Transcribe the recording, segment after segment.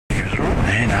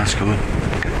Yeah, no, it's good.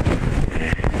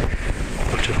 Yeah.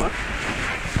 What's it like?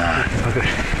 No, Okay.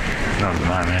 not at the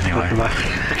moment anyway.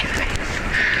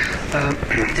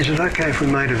 Is it okay if we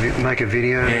make a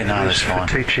video Yeah, no, that's for fine.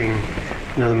 teaching?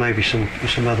 You know, there may be some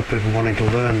other people wanting to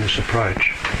learn this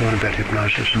approach, learn about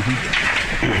hypnosis.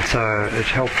 So it's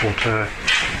helpful to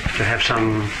have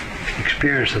some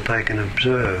experience that they can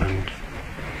observe and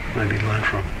maybe learn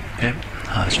from. Yep,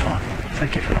 no, that's fine.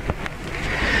 Thank you for that.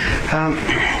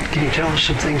 Can you tell us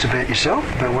some things about yourself,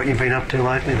 about what you've been up to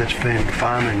lately that's been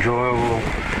fun, enjoyable,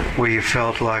 where you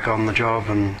felt like on the job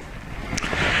and...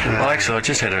 Well, actually, I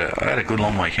had a good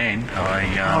long weekend. Oh,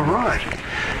 right.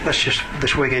 That's just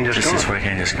this weekend just gone? This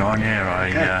weekend just gone,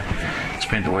 yeah. I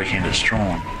spent the weekend at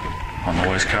Strawn on the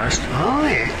west coast. Oh,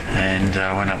 yeah. And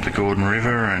went up the Gordon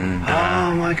River and...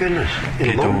 oh, my goodness.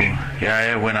 In launch?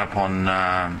 Yeah, went up on...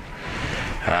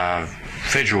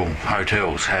 federal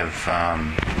hotels have...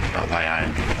 they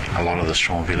own a lot of the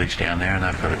Strawn village down there, and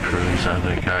they've got a cruise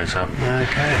that goes up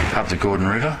the Gordon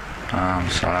River.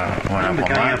 So I went up on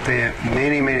going that. up there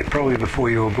many, probably before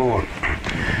you were born.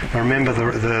 I remember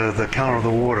the colour of the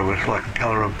water was like the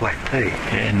colour of black tea.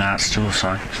 Yeah, no, it's still the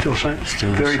same. Still the same?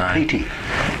 Still very the same. peaty.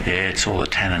 Yeah, it's all the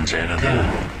tannins out of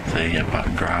the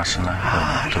button grass and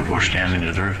that wash down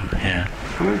into the river. Yeah.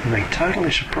 I remember being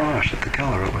totally surprised at the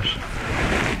colour it was.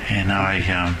 Yeah, no, I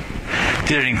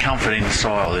did it in comfort in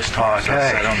style this time. So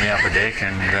I sat on the upper deck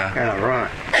and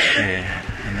right. yeah,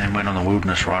 and then went on the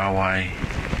Wilderness Railway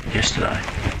yesterday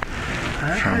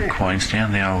from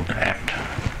Queenstown, the old apt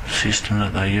system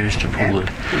that they used to pull it.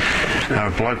 A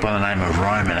bloke by the name of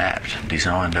Roman Apt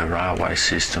designed a railway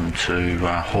system to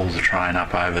haul the train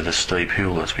up over the steep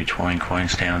hill that's between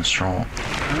Queenstown and Strawn.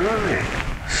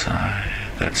 So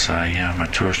that's a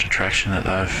tourist attraction that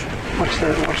they've...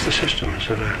 What's the system? Is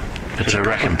it It's a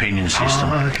rack and pinion system.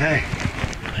 Oh, okay.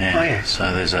 Yeah.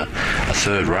 So there's a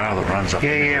third rail that runs up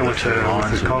with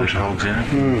the cogs in it.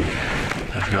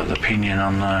 They've got the pinion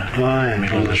on the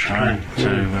middle of the train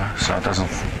so it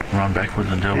doesn't run backwards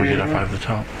until we get up over the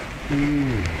top.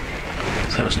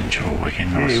 So that was an enjoyable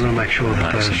weekend. Yeah, you want to make sure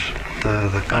that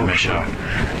the cogs are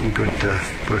in good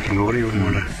working order. You wouldn't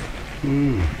want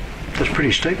to... That's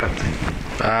pretty steep up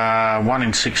there. 1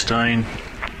 in 16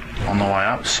 on the way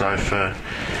up, so for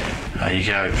you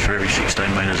go for every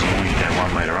 16 metres along, you go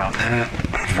 1 metre up.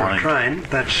 For a train,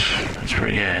 that's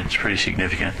pretty. Yeah, it's pretty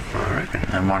significant. I reckon.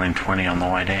 And 1 in 20 on the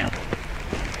way down.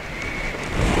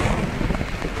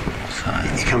 So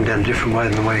you come down a different way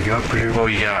than the way you go up, presumably. Well,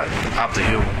 you go up the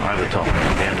hill, over the top,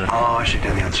 and down to... Oh, I see,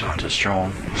 down the other side. To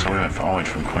Strawn. So I went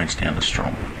from Queenstown to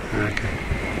Strawn. Okay.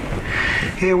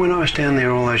 Yeah, when I was down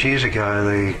there all those years ago,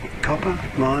 the copper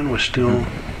mine was still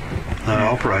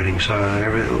operating, so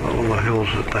all the hills,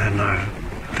 they had no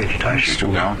vegetation.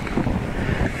 Still going.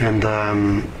 And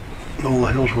all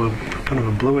the hills were kind of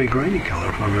a bluey greeny colour,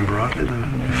 if I remember rightly.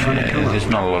 There's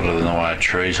not a lot of the way of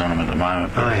trees on them at the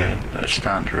moment, but they're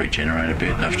starting to regenerate a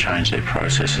bit. They've changed their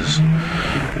processes.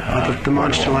 The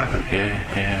mine's still open?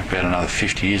 Yeah, about another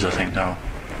 50 years I think they'll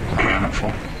run it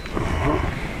for.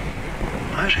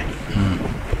 Amazing.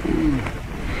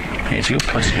 Yeah, it's a good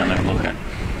place to go and have a look at.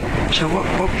 So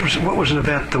what was it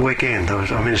about the weekend?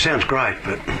 It sounds great,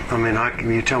 but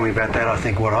you tell me about that, I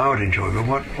think what I would enjoy, but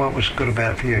what was good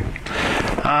about it for you?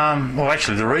 Well,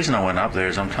 actually, the reason I went up there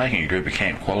is I'm taking a group of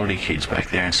Camp Quality kids back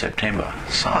there in September.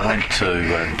 So I went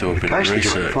to do a bit of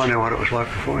research. Find out what it was like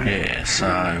before. Yeah, so,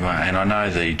 and I know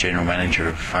the general manager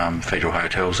of Federal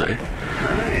Hotels there.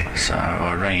 So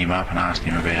I rang him up and asked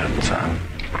him about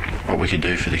what we could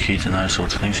do for the kids and those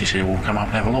sorts of things. He said, well, come up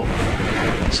and have a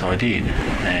look. So I did,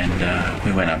 and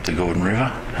we went up the Gordon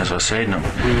River, as I said,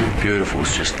 and beautiful.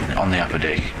 It's just on the upper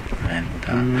deck, and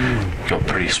got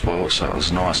pretty spoilt, so it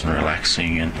was nice and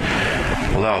relaxing. And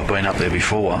although I've been up there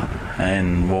before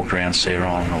and walked around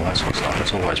Ceylon and all that sort of stuff,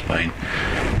 it's always been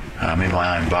in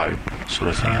my own boat sort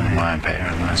of thing, and my own power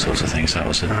and those sorts of things. So it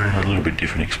was a little bit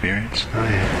different experience.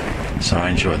 So I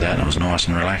enjoyed that, and it was nice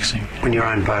and relaxing. When your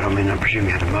own boat, I presume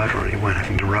you had a motor and you weren't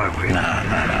having to row, were you? No.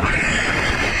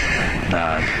 No,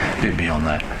 a bit beyond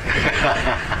that.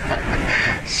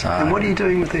 So, and what are you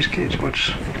doing with these kids?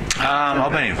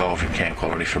 I've been involved in Camp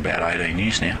Quality for about 18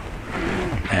 years now.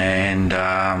 And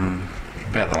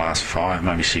about the last 5,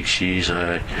 maybe 6 years,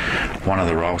 one of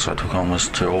the roles I took on was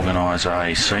to organise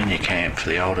a senior camp for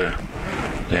the older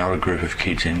group of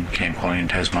kids in Camp Quality in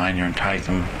Tasmania and take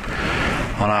them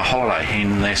on a holiday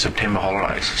in their September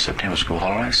school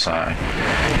holidays. So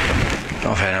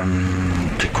I've had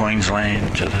them to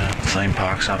Queensland, to the theme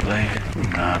parks up there,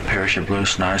 Perisher Blue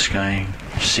snow skiing,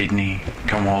 Sydney,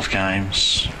 Commonwealth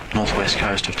Games, northwest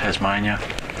coast of Tasmania,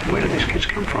 Where do these kids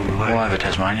come from? All over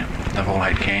Tasmania. They've all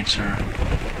had cancer.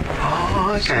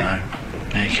 Oh, okay. So,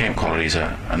 yeah, Camp Quality is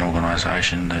an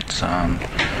organisation that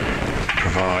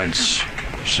provides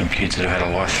some kids that have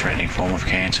had a life-threatening form of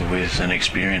cancer with an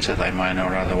experience that they may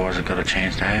not otherwise have got a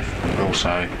chance to have. It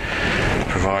also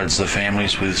provides the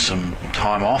families with some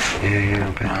time off.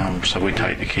 Yeah. So we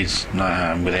take the kids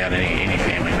without any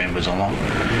family members along.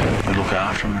 We look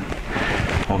after them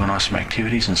and organise some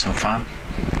activities and some fun.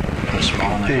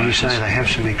 Did you say they have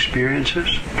some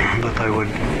experiences that they would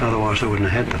otherwise they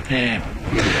wouldn't have had them? Yeah,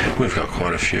 we've got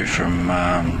quite a few from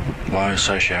low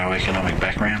socio-economic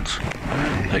backgrounds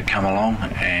that come along,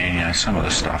 and some of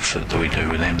the stuff that we do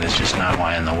with them, there's just no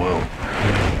way in the world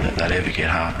that they'd ever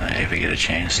get a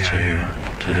chance to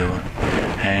do it.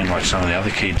 And like some of the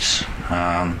other kids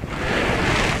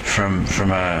from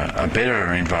a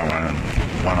better environment.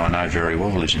 One I know very well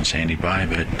lives in Sandy Bay,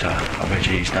 but I bet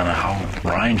you he's done a whole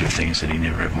range of things that he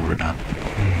never ever would have done.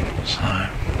 So,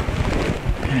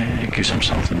 yeah, it gives them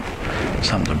something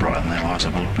to brighten their lives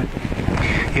up a little bit.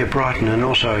 Yeah, brighten, and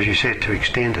also, as you said, to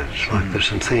extend it. It's like there's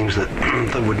some things that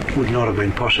would not have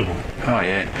been possible. Oh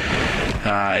yeah,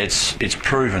 it's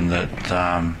proven that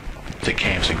the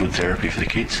camp's a good therapy for the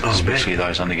kids, especially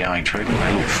those undergoing treatment.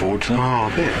 They look forward to them. Oh,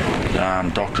 I bet.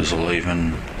 Doctors will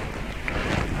even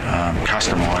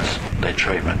customise their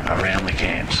treatment around the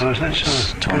camps to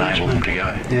enable them to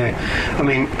go. Yeah, I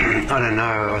mean, I don't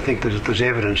know. I think there's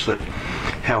evidence that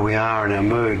how we are and our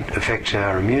mood affects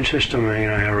our immune system.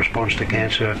 Our response to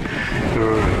cancer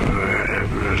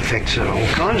affects all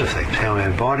kinds of things. How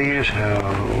our body is, how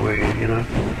we,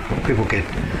 people get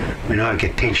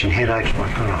tension headaches by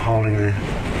kind of holding the.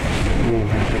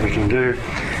 That we can do.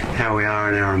 How we are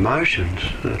in our emotions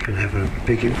can have a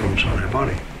big influence on our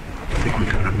body. I think we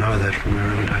kind of know that from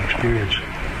our everyday experience.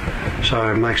 So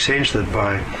it makes sense that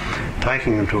by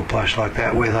taking them to a place like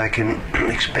that where they can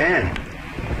expand,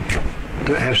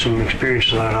 to have some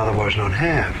experiences they would otherwise not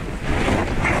have,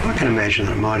 I can imagine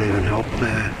that it might even help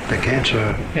the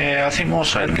cancer. Yeah, I think more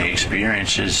so than the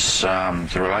experience is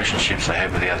the relationships they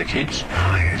have with the other kids.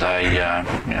 Oh, yes.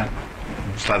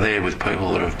 They're there with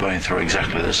people that have been through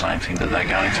exactly the same thing that they're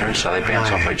going through, so they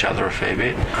bounce off each other a fair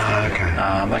bit.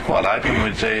 They're quite open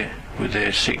with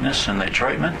their sickness and their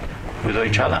treatment with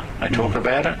each other. They talk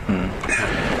about it,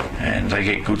 and they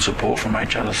get good support from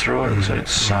each other through it. So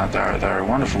it's they're a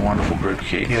wonderful, wonderful group of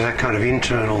kids. Yeah, that kind of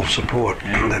internal support,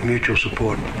 that mutual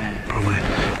support, probably.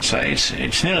 So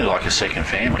it's nearly like a second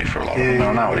family for a lot of them.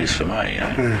 I know it is for me.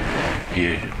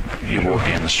 You walk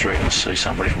down the street and see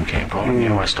somebody from Camp Quality, and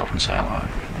you always stop and say hello.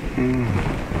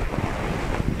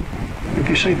 Have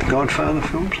you seen the Godfather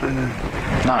films?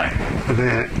 No.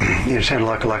 It sounded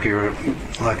like you're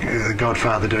like a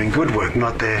Godfather doing good work,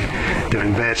 not there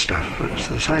doing bad stuff. But it's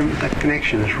the same. That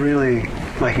connection is really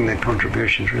making that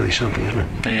contribution is really something, isn't it?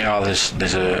 Yeah,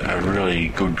 there's a really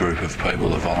good group of people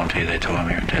that volunteer their time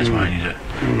here in Tasmania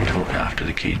to look after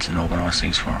the kids and organise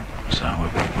things for them. So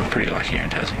we're pretty lucky here in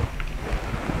Tassie.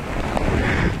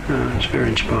 It's very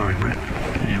inspiring, Brett.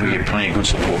 Yeah, we get plenty of good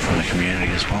support from the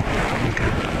community as well.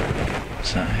 Okay.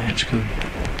 So yeah, it's good.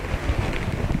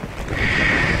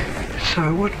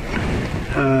 So what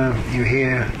you're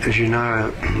here, as you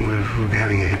know, we're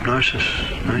having a hypnosis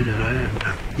today, and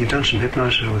you've done some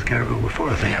hypnosis with Gabriel before,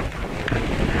 I think.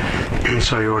 And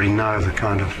so you already know the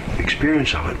kind of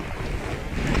experience of it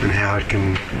and how it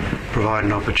can provide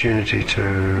an opportunity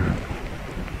to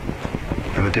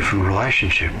have a different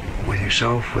relationship with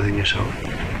yourself, within yourself.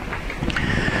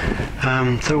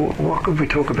 So what could we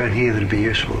talk about here that would be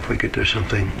useful if we could do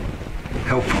something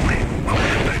helpful here?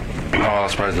 Well, I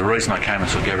suppose the reason I came and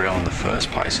saw Gabrielle in the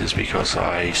first place is because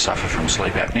I suffer from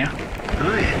sleep apnea.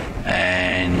 Oh, yeah.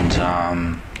 And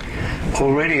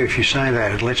already, if you say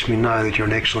that, it lets me know that you're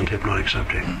an excellent hypnotic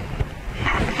subject.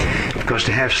 Because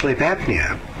to have sleep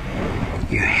apnea,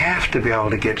 you have to be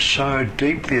able to get so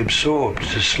deeply absorbed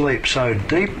to sleep so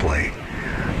deeply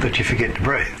that you forget to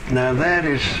breathe. Now that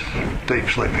is deep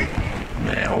sleeping.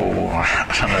 Yeah, well, I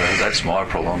don't know if that's my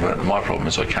problem, but my problem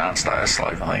is I can't stay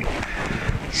asleep, I think.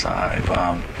 So, I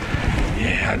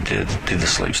did the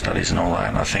sleep studies and all that,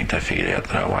 and I think they figured out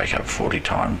that I wake up 48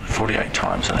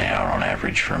 times an hour on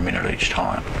average for a minute each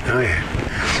time. Oh, yeah.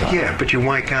 So, yeah, but you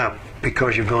wake up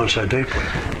because you've gone so deeply.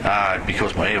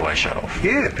 Because my airway shut off.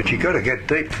 Yeah, but you've got to get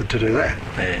deep to do that.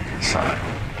 Yeah, So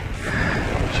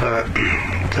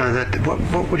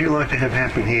what would you like to have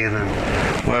happen here then?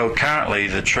 Well, currently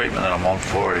the treatment that I'm on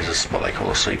for is what they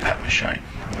call a CPAP machine,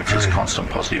 which is constant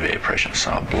positive air pressure.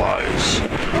 So it blows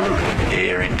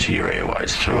air into your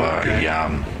airways through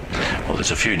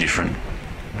there's a few different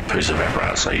piece of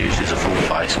apparatus they use is a full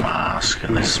face mask,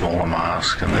 and there's smaller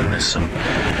masks, and then there's some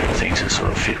things that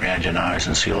sort of fit around your nose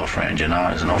and seal off around your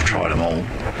nose, and I've tried them all.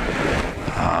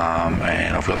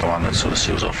 And I've got the one that sort of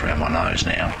seals off around my nose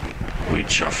now,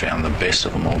 which I found the best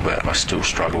of them all, but I still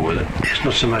struggle with it. It's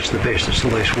not so much the best, it's the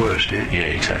least worst, yeah? Yeah,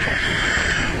 exactly.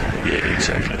 Yeah,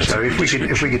 exactly. That's So if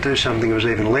we could do something that was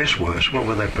even less worse, what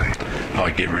would that be?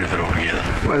 I'd get rid of it altogether.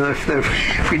 Well,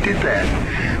 if we did that,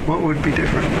 what would be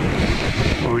different?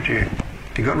 What would you...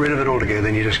 If you got rid of it altogether,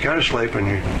 then you just go to sleep and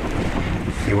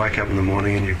you wake up in the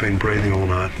morning and you've been breathing all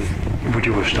night. And would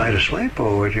you have stayed asleep,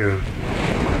 or would you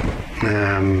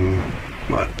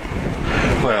what?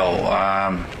 Well,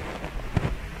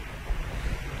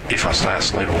 if I stay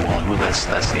asleep all well and good,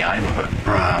 that's the aim of it.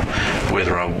 Right.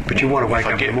 Whether I... But you want to wake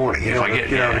up in the morning. You don't want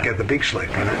to get the big sleep,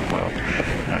 you know? Well,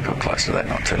 I got close to that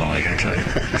not too long ago too.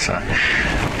 So,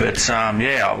 but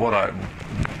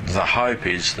the hope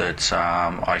is that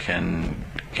I can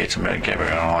get some...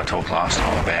 Gabrielle and I talked last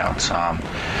time about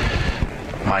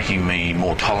making me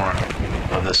more tolerant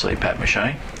of the CPAP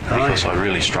machine, because I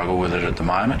really struggle with it at the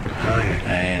moment.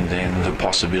 And then the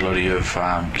possibility of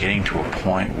getting to a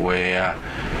point where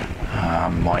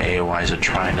my airways are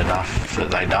trained enough that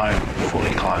they don't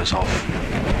fully close off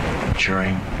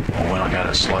during or when I go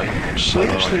to sleep. So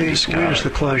where does the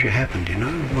closure happen? Do you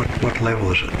know? What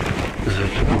level is it? Is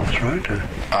it on the throat?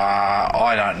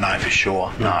 I don't know for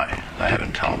sure. No, they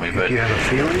haven't told me. But do you have a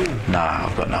feeling? No,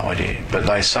 I've got no idea. But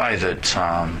they say that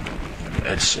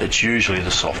it's usually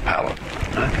the soft palate.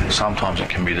 Okay. Sometimes it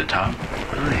can be the tongue.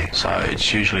 So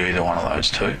it's usually either one of those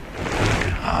two.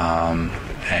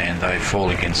 And they fall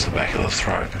against the back of the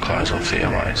throat and close off the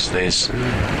airways.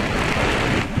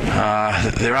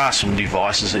 There are some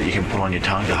devices that you can put on your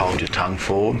tongue to hold your tongue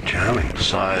forward,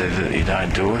 so that you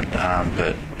don't do it.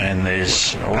 And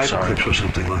there's also paper clips or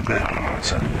something like that.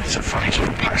 It's a funny sort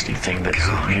of plastic thing that's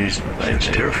used. It's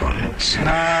terrifying.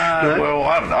 Well,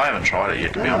 I haven't tried it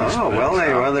yet, to be honest. Oh well, there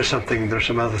you are. There's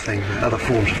some other things, other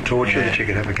forms of torture that you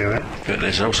could have a go at. But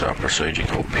there's also a procedure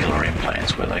called pillar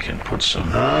implants where they can put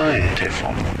some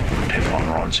Teflon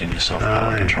rods in your soft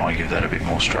palate and try and give that a bit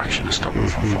more structure to stop it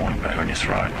from falling back on your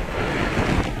throat.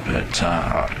 But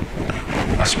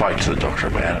I spoke to the doctor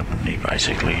about it, and he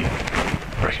basically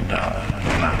reckoned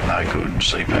no good.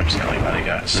 CPAP's the only way to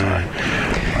go. So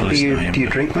I listened to him. Do you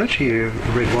drink much? Are you a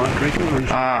red wine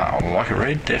drinker? I like a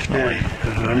red, definitely.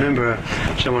 Yeah. I remember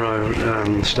someone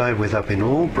I stayed with up in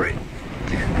Albury.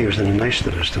 He was an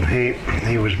anaesthetist, and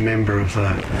he was a member of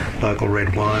the local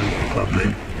red wine club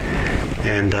there.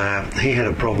 And he had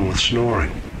a problem with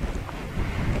snoring.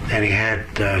 And he had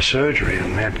surgery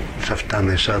and had stuff done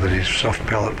there so that his soft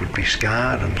palate would be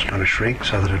scarred and kind of shrink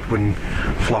so that it wouldn't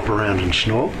flop around and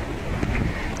snore.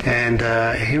 And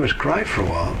he was great for a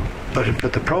while.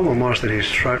 But the problem was that his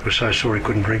throat was so sore he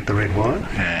couldn't drink the red wine.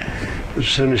 Yeah. As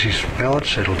soon as his palate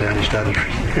settled down, he started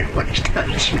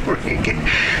snoring again.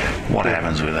 What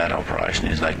happens with that operation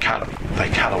is they cut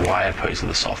away a piece of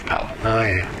the soft palate. Oh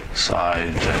yeah. So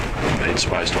it's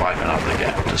supposed to open up the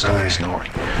gap to stop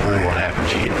snoring. But what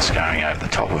happens? You get the scarring over the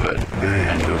top of it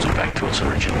and builds it back to its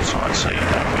original size, so you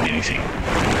don't win anything.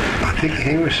 I think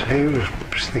he was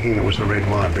thinking it was the red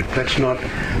wine, but that's not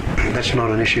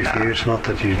an issue for you. It's not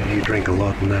that you drink a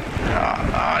lot and that.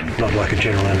 Not like a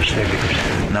general anaesthetic.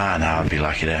 No, I'd be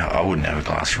lucky to. I wouldn't have a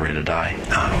glass of red a day.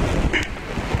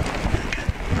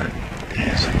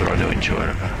 But I do enjoy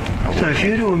it. So if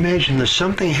you were to imagine there's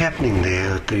something happening there,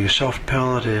 that the soft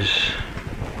palate is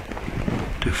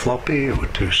too floppy or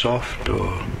too soft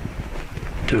or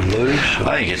too loose?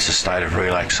 I think it's a state of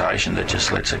relaxation that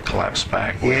just lets it collapse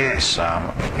back. Yes.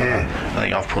 I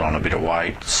think I've put on a bit of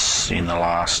weight in the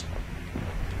last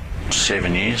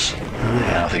 7 years,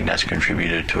 and I think that's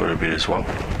contributed to it a bit as well.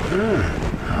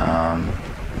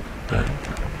 But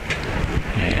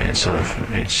yeah,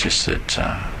 it's just that.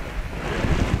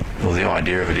 Well, the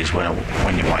idea of it is when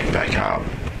you wake back up,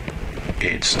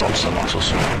 it stops the muscles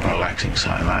from relaxing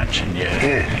so much, and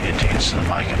it tends to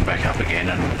make it back up again,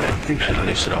 and it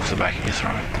lifts it off the back of your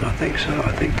throat. I think so.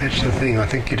 I think that's the thing. I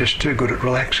think you're just too good at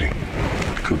relaxing.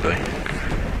 Could be.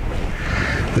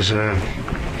 There's a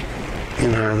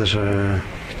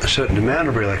certain amount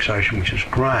of relaxation which is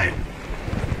great.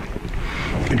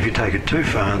 And if you take it too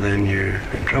far, then you're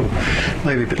in trouble.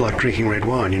 Maybe a bit like drinking red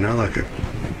wine, like a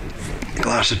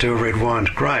glass or two of red wine's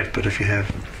great, but if you have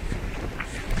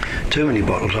too many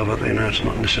bottles of it, it's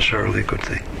not necessarily a good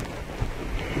thing.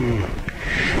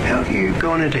 How have you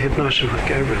gone into hypnosis with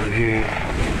Gabriel? Have you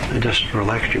just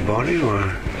relaxed your body, or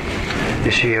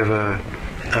has he ever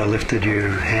lifted your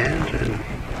hand and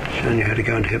shown you how to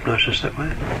go into hypnosis that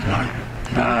way?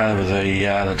 No,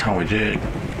 the time we did it,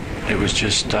 It was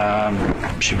just,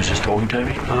 she was just talking to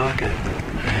me. Oh, okay.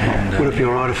 And, Would it be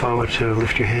alright if I were to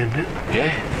lift your hand now?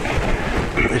 Yeah.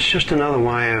 It's just another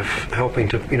way of helping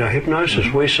to,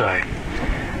 hypnosis, we say,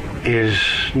 is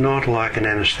not like an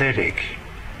anaesthetic.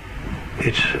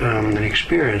 It's an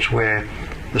experience where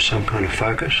there's some kind of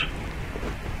focus.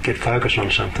 Get focused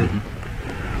on something.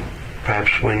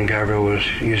 Perhaps when Gabrielle was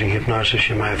using hypnosis,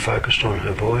 you may have focused on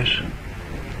her voice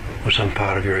or some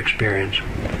part of your experience.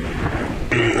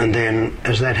 And then,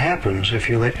 as that happens, if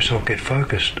you let yourself get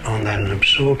focused on that and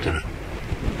absorbed in it,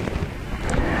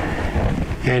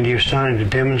 and you're starting to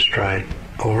demonstrate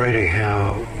already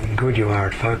how good you are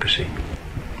at focusing.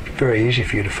 It's very easy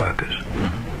for you to focus.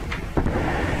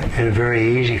 And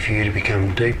very easy for you to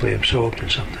become deeply absorbed in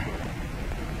something.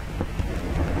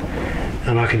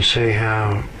 And I can see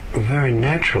how very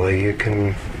naturally you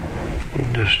can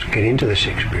just get into this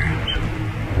experience.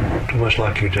 It's almost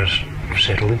like you just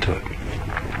settle into it.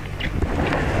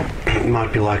 It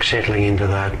might be like settling into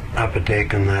that upper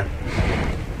deck and that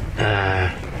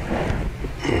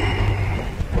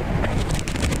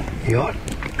yacht?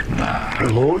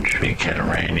 Launch? Big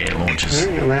catamaran, yeah, launches.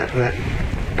 That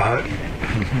boat.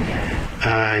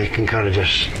 You can kind of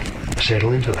just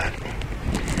settle into that.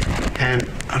 And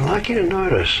I'd like you to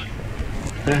notice,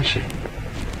 that's it,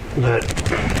 that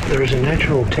there is a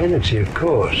natural tendency, of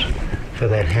course, for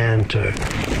that hand to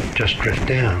just drift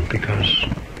down because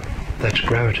that's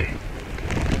gravity.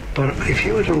 But if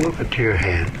you were to look at your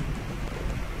hand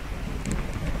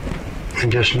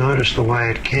and just notice the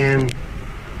way it can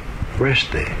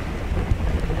rest there,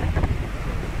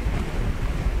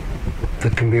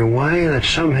 there can be a way that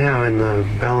somehow in the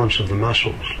balance of the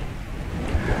muscles,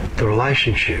 the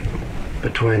relationship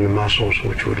between the muscles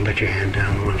which would let your hand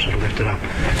down, the ones that lift it up,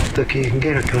 that you can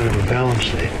get a kind of a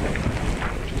balance there.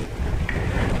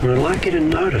 And I'd like you to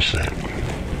notice that.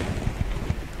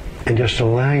 And just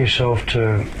allow yourself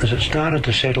to, as it started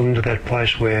to settle into that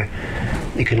place where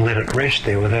you can let it rest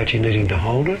there without you needing to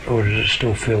hold it, or does it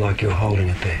still feel like you're holding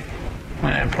it there?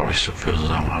 Yeah, it probably still feels as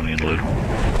though I'm holding it a little.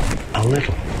 A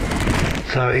little.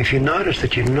 So if you notice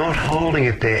that you're not holding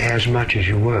it there as much as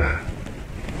you were,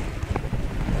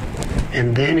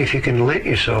 and then if you can let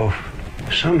yourself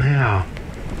somehow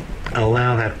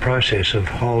allow that process of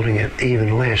holding it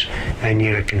even less, and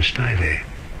yet it can stay there.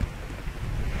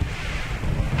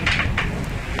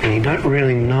 And you don't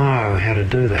really know how to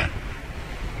do that,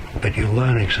 but you're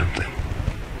learning something.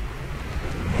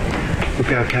 Would it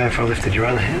be okay if I lifted your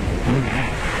other hand?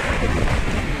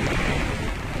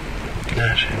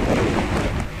 That's it.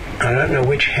 I don't know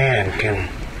which hand can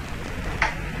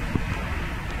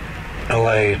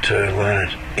allow you to learn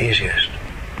it easiest.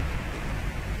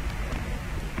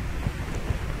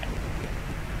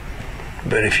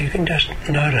 But if you can just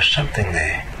notice something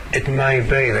there, it may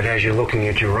be that as you're looking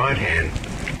at your right hand,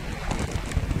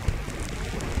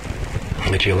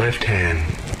 that your left hand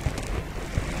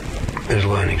is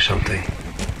learning something.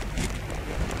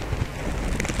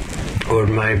 Or it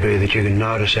may be that you can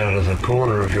notice out of the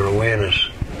corner of your awareness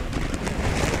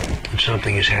that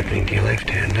something is happening to your left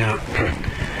hand. Now,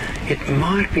 it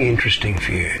might be interesting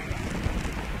for you,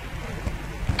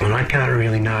 and I can't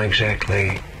really know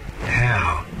exactly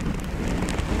how,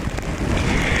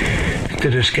 to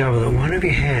discover that one of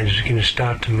your hands is going to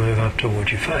start to move up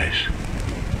towards your face.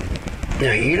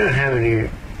 Now, you don't have any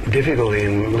difficulty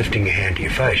in lifting your hand to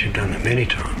your face. You've done that many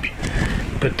times.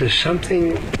 But there's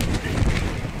something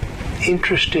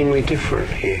interestingly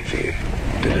different here for you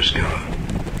to discover.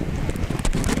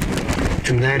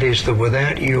 And that is that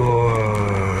without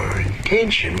your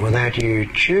intention, without you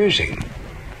choosing,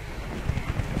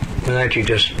 without you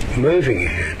just moving your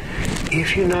hand,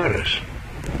 if you notice,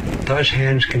 those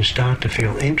hands can start to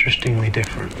feel interestingly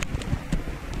different.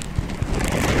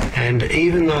 And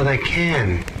even though they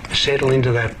can settle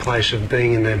into that place of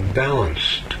being in that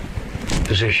balanced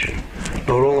position,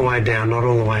 not all the way down, not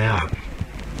all the way up,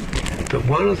 but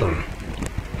one of them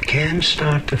can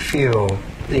start to feel,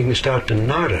 you can start to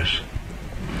notice,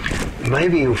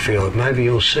 maybe you'll feel it, maybe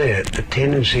you'll see it, a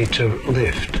tendency to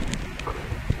lift.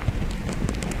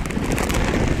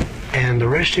 And the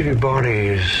rest of your body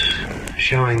is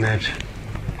showing that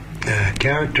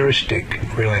characteristic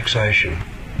relaxation,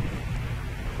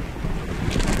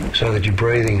 so that your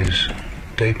breathing is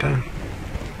deeper.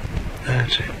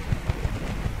 That's it.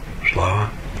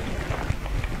 Slower.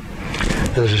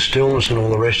 There's a stillness in all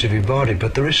the rest of your body,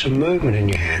 but there is some movement in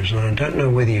your hands, and I don't know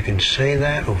whether you can see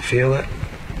that or feel it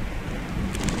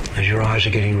as your eyes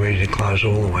are getting ready to close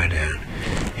all the way down.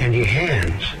 And your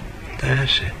hands,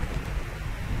 that's it.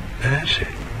 That's it.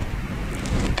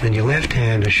 And your left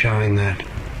hand is showing that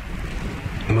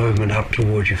movement up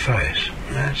towards your face.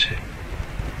 That's it.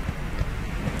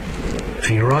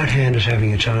 And your right hand is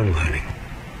having its own learning.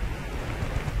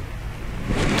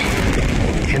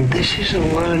 And this is a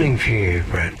learning for you,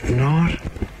 Brett, not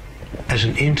as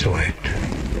an intellect,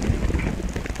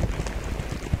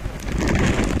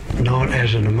 not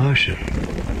as an emotion.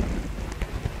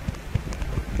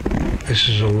 This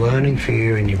is a learning for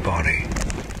you in your body.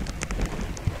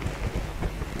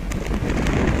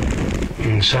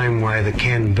 In the same way there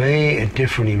can be a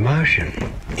different emotion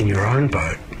in your own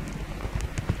boat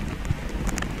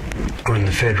or in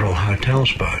the Federal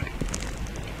Hotel's boat.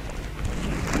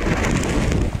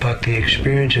 But the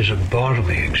experience is a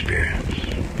bodily experience.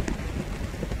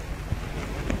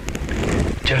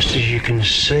 Just as you can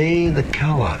see the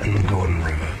colour in the Gordon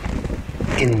River,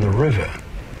 in the river,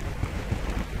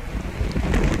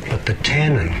 but the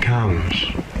tannin comes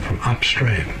from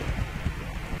upstream,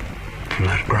 from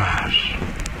that grass.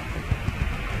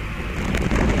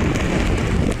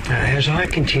 Now, as I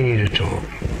continue to talk,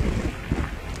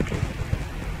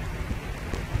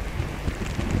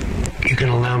 you can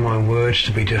allow my words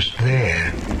to be just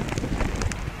there,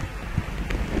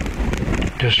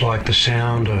 just like the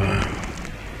sound of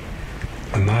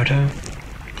a motor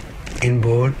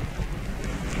inboard,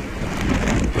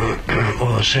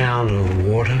 or the sound of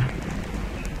water,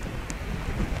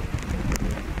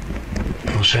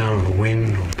 or the sound of the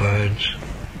wind or birds,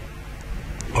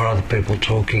 or other people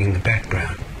talking in the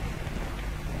background.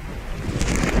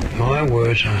 My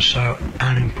words are so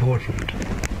unimportant.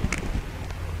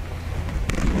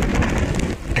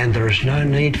 And there is no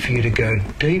need for you to go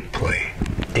deeply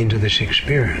into this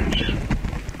experience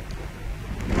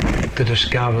to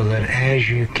discover that as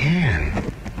you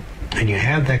can, and you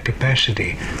have that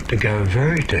capacity to go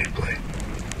very deeply,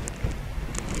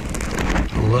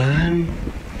 learn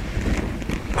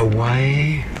a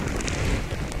way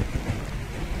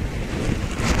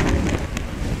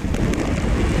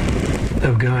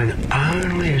of going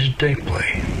only as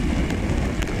deeply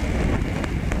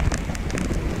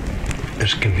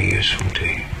as can be useful to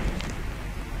you.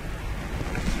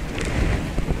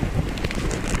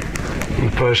 A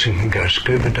person can go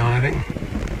scuba diving.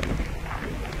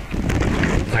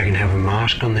 They can have a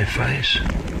mask on their face.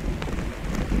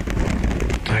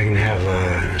 They can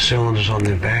have cylinders on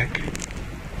their back.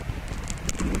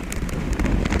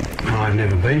 I've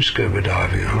never been scuba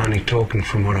diving. I'm only talking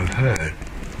from what I've heard.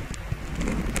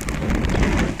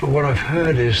 But what I've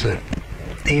heard is that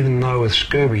even though with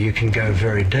scuba you can go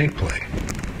very deeply,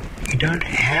 you don't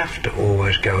have to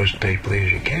always go as deeply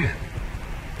as you can.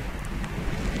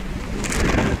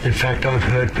 In fact, I've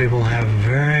heard people have a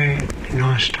very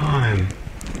nice time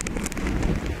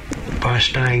by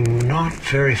staying not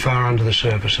very far under the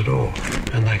surface at all,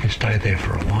 and they can stay there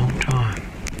for a long time.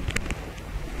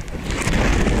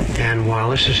 And while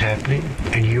this is happening,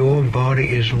 and your body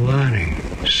is learning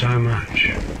so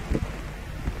much,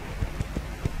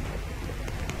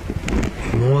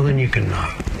 more than you can know,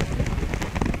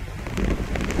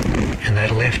 and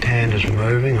that left hand is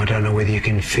moving. I don't know whether you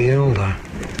can feel the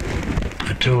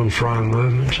to and fro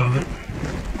movements of it,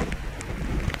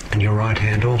 and your right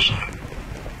hand also.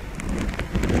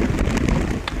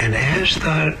 And as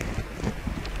that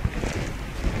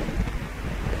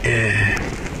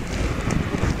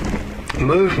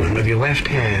movement of your left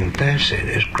hand, that's it,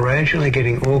 is gradually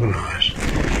getting organised,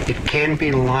 it can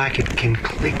be like it can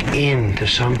click into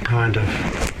some kind of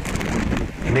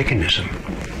mechanism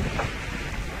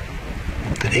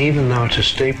that even though it's a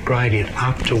steep gradient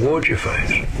up towards your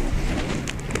face,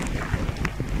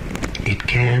 it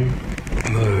can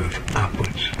move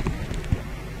upwards.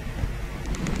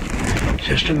 It's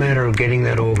just a matter of getting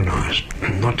that organised,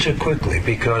 not too quickly,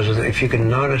 because if you can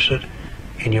notice it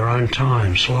in your own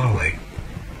time, slowly,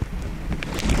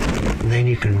 then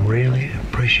you can really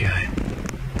appreciate.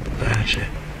 That's it.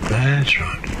 That's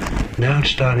right. Now it's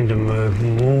starting to move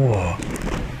more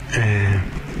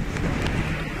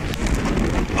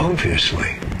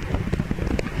obviously.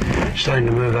 It's starting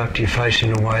to move up to your face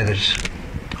in a way that's,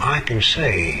 I can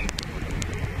see,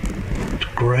 it's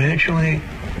gradually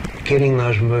getting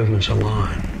those movements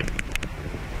aligned,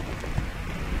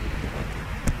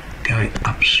 going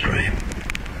upstream,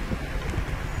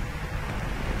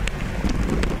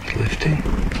 lifting,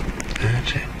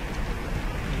 that's it,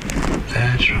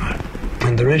 that's right.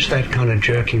 And there is that kind of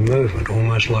jerky movement,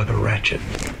 almost like a ratchet,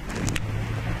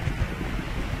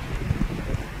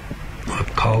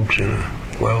 like cogs in a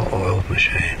well-oiled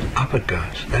machine. Up it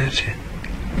goes, that's it.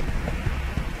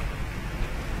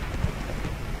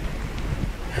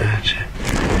 That's it.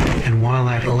 And while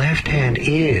that left hand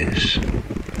is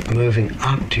moving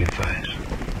up to your face,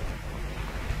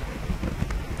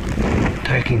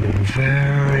 take taking a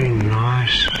very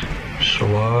nice,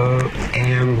 slow,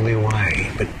 ambly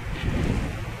way, but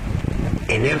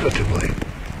inevitably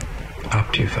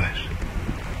up to your face.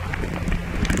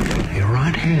 Your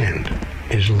right hand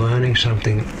is learning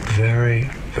something very,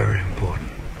 very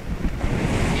important.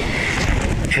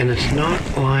 And it's not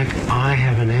like I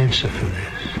have an answer for this.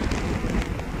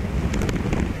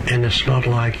 And it's not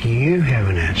like you have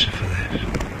an answer for this.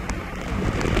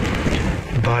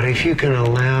 But if you can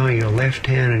allow your left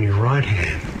hand and your right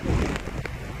hand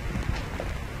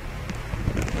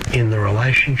in the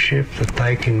relationship that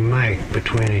they can make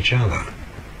between each other,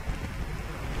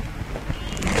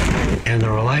 and the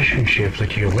relationship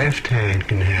that your left hand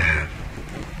can have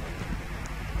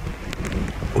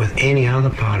with any other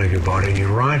part of your body, and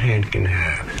your right hand can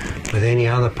have with any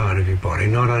other part of your body,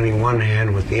 not only one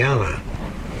hand with the other,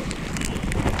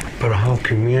 but a whole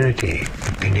community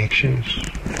of connections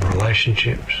and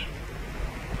relationships.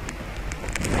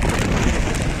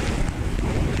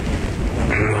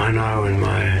 I know when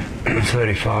my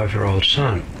 35-year-old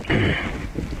son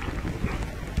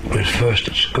was first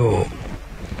at school,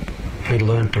 he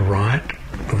learned to write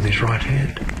with his right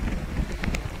hand.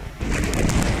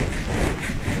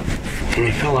 And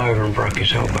he fell over and broke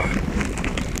his elbow.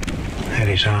 Had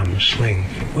his arm in a sling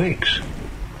for weeks.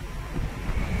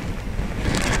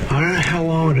 I don't know how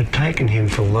long it had taken him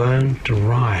to learn to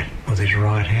write with his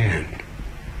right hand.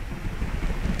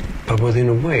 But within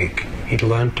a week, he'd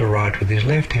learned to write with his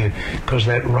left hand, because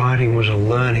that writing was a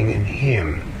learning in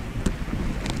him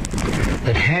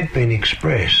that had been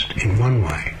expressed in one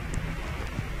way.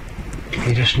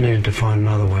 He just needed to find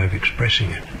another way of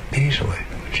expressing it easily,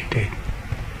 which he did.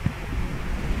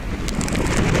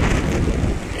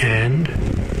 And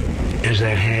as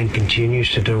that hand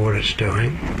continues to do what it's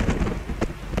doing,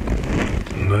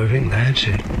 moving, that's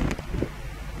it.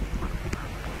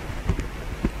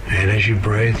 And as you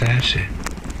breathe, that's it.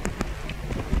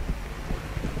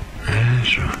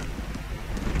 That's right.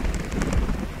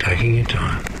 Taking your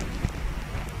time.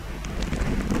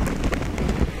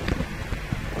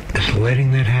 Just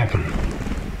letting that happen.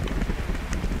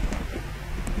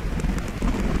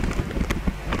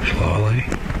 Slowly.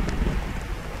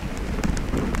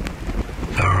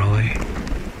 Thoroughly.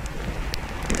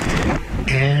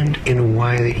 And in a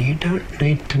way that you don't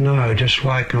need to know, just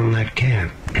like on that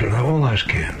camp, all those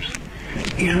camps.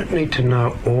 You don't need to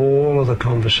know all of the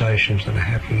conversations that are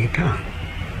happening. You can't.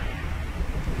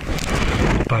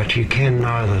 But you can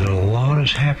know that a lot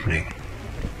is happening.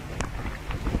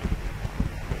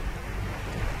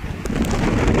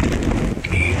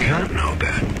 You can't know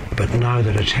about it, but know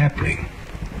that it's happening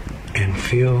and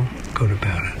feel good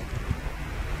about it.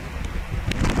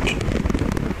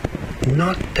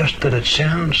 Not just that it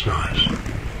sounds nice,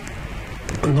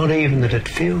 not even that it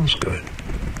feels good,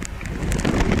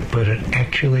 but it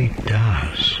actually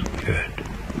does good.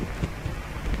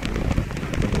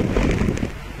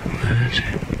 That's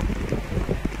it.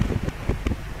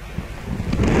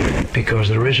 Because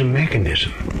there is a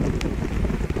mechanism.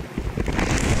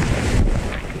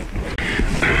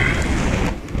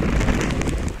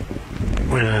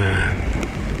 When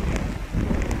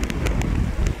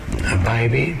a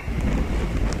baby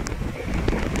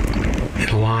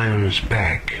is lying on its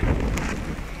back,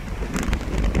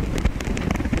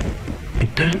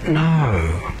 it doesn't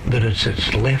know that it's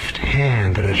its left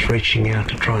hand that it's reaching out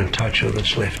to try and touch with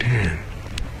its left hand.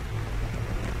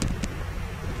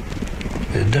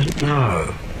 It doesn't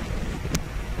know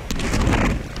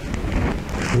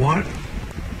what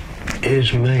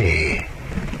is me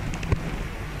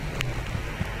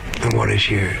and what is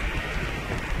you.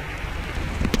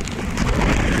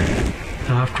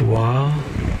 After a while,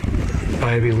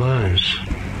 baby learns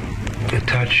to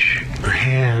touch a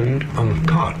hand on the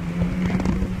cot.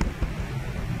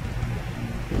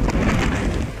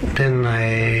 Then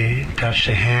they touch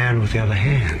the hand with the other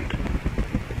hand.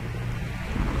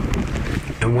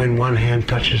 And when one hand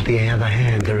touches the other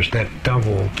hand, there's that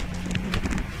double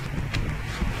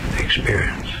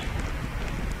experience.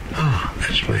 Ah,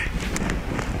 that's me.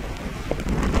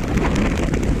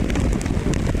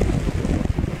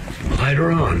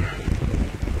 Later on,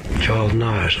 the child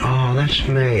knows, oh, that's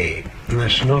me, and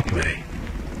that's not me.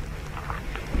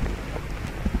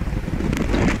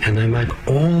 And they make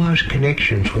all those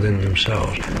connections within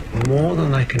themselves, more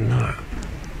than they can know.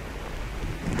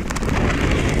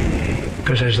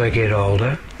 Because as they get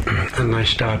older and they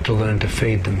start to learn to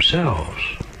feed themselves,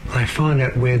 they find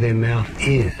out where their mouth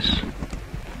is.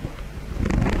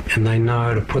 And they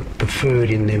know to put the food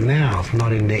in their mouth,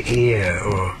 not in their ear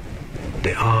or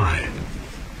their eye.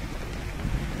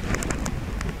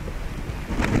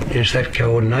 is that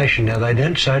coordination. Now, they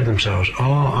don't say to themselves, oh,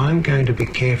 I'm going to be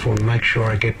careful and make sure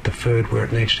I get the food where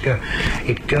it needs to go.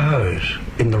 It goes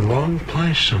in the wrong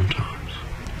place sometimes.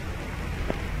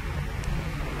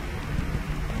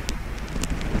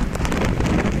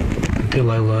 Until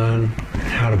they learn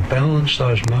how to balance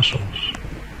those muscles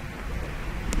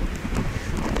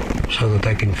so that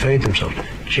they can feed themselves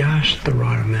just the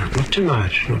right amount. Not too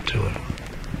much, not too little.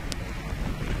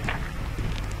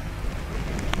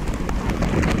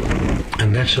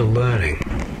 And that's a learning.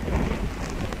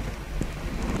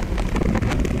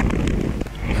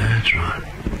 That's right.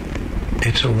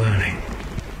 It's a learning.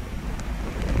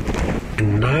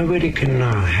 And nobody can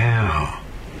know how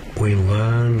we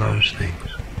learn those things.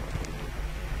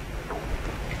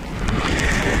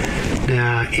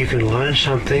 Now, you can learn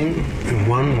something in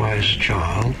one way as a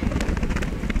child,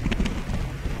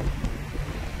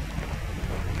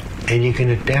 and you can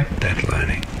adapt that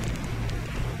learning.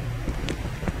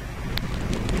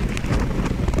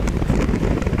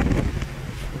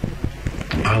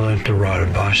 I learned to ride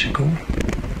a bicycle.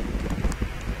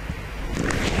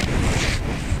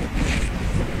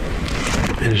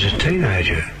 And as a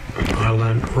teenager, I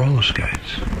learned roller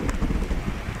skates.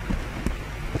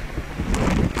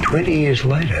 20 years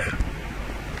later,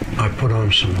 I put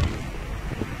on some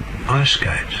ice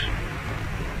skates.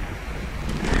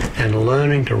 And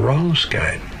learning to roller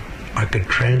skate, I could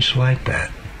translate that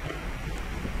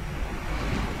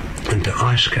into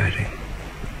ice skating.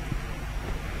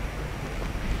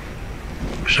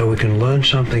 So we can learn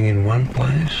something in one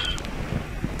place,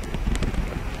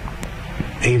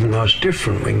 even though it's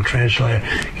different, we can translate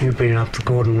it. You've been up the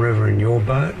Gordon River in your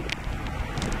boat.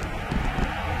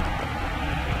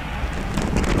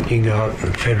 You can go up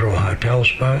in the Federal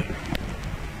Hotel's boat.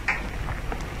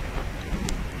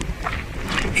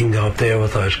 You can go up there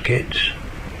with those kids.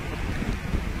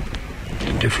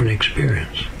 It's a different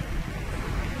experience.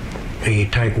 And you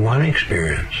take one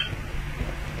experience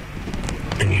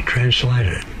and you translate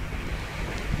it.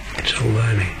 It's a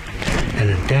learning, and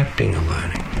adapting a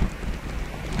learning.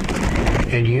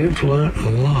 And you've learnt a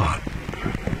lot.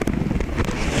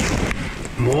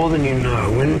 More than you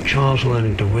know. When a child's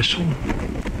learning to whistle,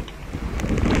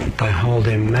 they hold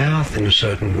their mouth in a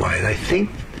certain way. They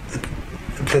think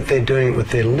that they're doing it with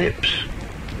their lips.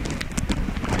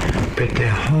 But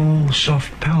their whole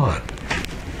soft palate,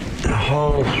 the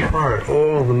whole throat,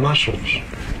 all the muscles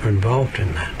are involved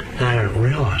in that. They don't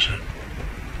realise it.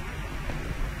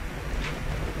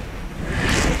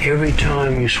 Every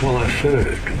time you swallow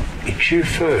food, you chew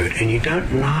food, and you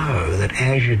don't know that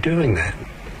as you're doing that,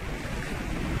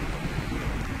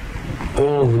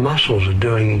 all the muscles are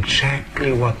doing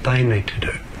exactly what they need to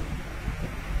do.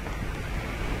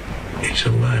 It's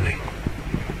a learning.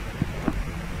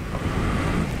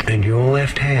 And your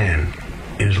left hand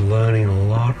is learning a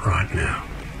lot right now.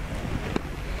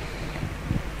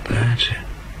 That's it.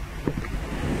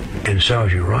 And so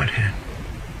is your right hand.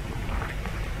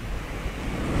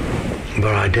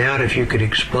 But I doubt if you could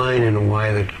explain in a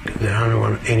way that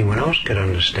anyone else could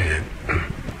understand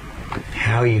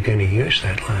how you're going to use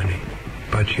that learning.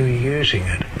 But you're using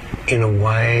it in a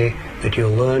way that you're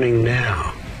learning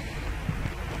now.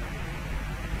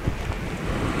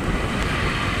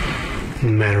 In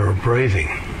the matter of breathing.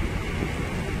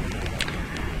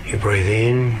 You breathe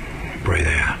in, you breathe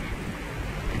out.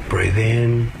 Breathe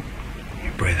in,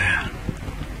 you breathe out.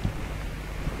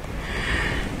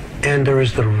 And there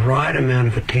is the right amount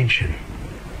of attention.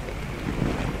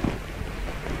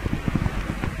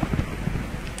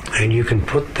 And you can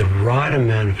put the right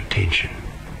amount of attention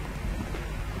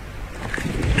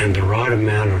and the right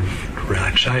amount of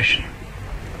relaxation.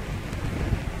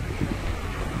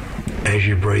 As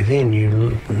you breathe in,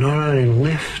 you not only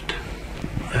lift,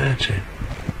 that's it,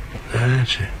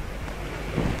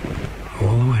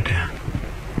 all the way down.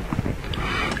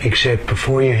 Except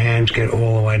before your hands get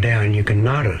all the way down, you can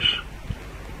notice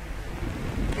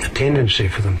a tendency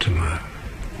for them to move.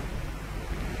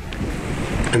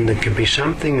 And there can be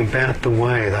something about the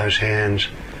way those hands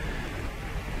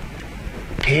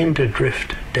tend to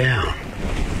drift down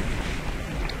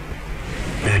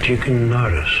that you can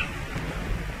notice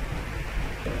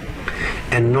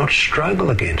and not struggle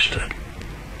against it.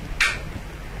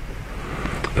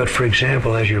 But for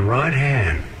example, as your right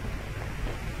hand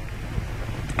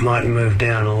might move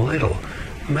down a little,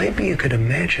 maybe you could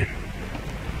imagine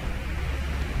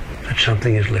that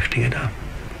something is lifting it up.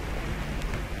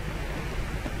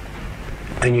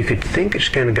 And you could think it's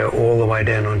going to go all the way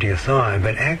down onto your thigh,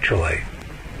 but actually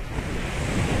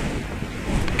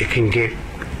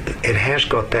it has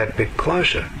got that bit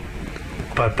closer.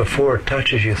 But before it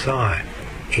touches your thigh,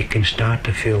 it can start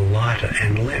to feel lighter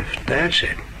and lift. That's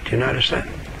it. Do you notice that?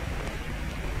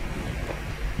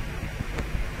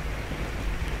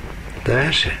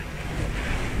 That's it.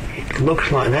 It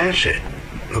looks like, that's it.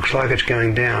 Looks like it's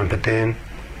going down, but then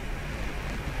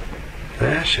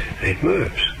that's it. It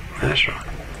moves. That's right.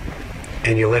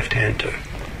 And your left hand too.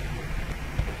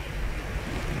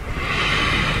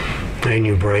 And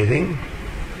you're breathing.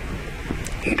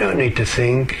 You don't need to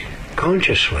think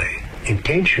consciously,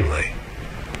 intentionally,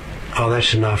 oh,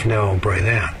 that's enough, now I'll breathe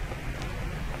out.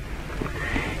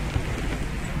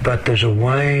 But there's a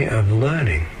way of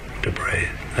learning to breathe.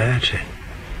 That's it.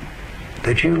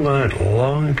 That you learned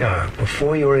long ago,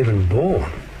 before you were even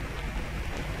born,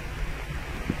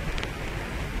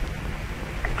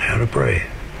 how to breathe.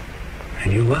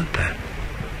 And you learned that.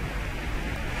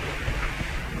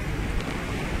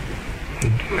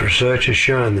 Research has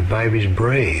shown that babies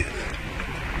breathe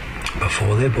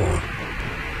before they're born.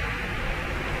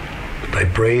 They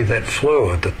breathe that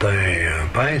fluid that they are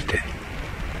bathed in.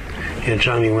 And it's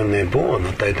only when they're born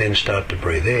that they then start to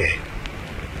breathe air.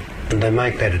 And they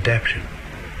make that adaptation.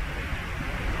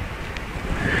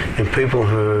 And people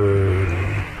who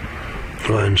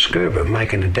learn scuba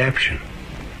make an adaptation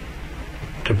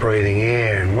to breathing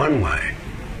air in one way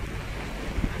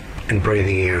and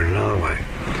breathing air in another way.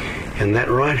 And that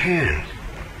right hand,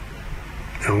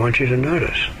 I want you to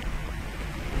notice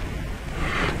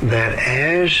that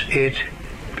as it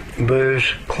moves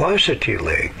closer to your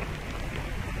leg,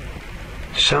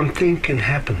 something can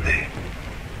happen there.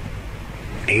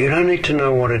 You don't need to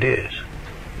know what it is,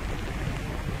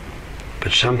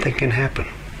 but something can happen.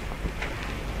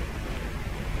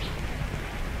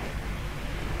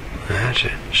 That's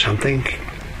it. Something.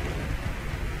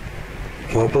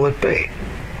 What will it be?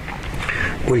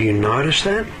 Will you notice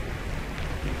that?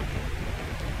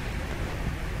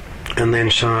 And then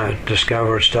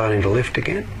discover it's starting to lift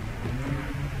again?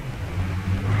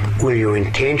 Will you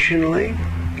intentionally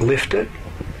lift it?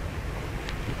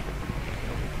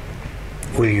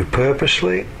 Will you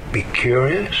purposely be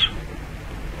curious?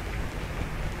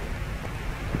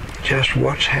 Just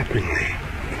what's happening there?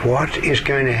 What is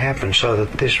going to happen so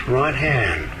that this right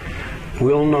hand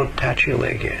will not touch your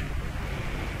leg yet?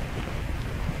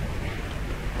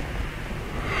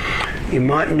 You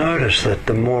might notice that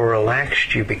the more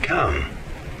relaxed you become,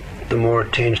 the more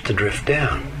it tends to drift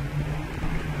down.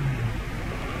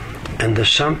 And there's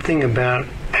something about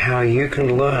how you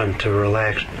can learn to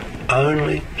relax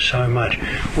only so much.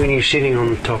 When you're sitting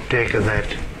on the top deck of that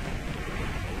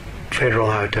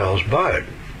Federal Hotel's boat,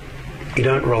 you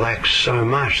don't relax so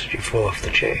much that you fall off the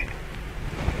chair.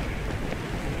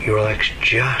 You relax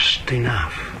just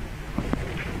enough.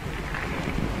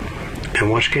 And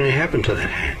what's going to happen to that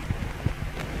hand?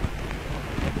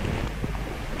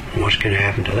 What's going to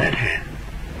happen to that hand?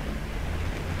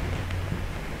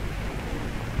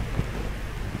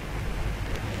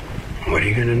 What are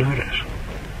you going to notice?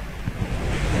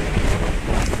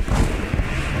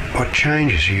 What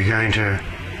changes are you going to...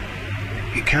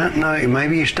 You can't know.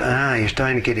 Maybe you're starting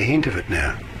to get a hint of it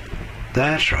now.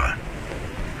 That's right.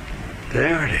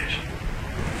 There it is.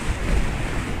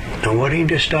 Now what are you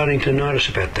just starting to notice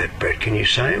about that, Brett? Can you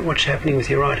say what's happening with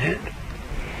your right hand?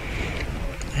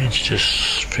 It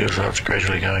just feels like it's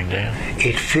gradually going down.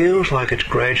 It feels like it's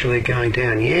gradually going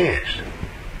down, yes.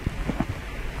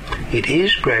 It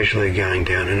is gradually going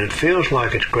down, and it feels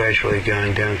like it's gradually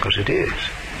going down because it is.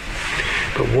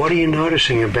 But what are you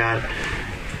noticing about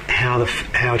how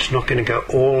it's not going to go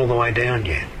all the way down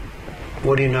yet?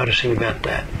 What are you noticing about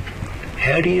that?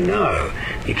 How do you know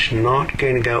it's not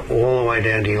going to go all the way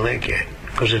down to your leg yet?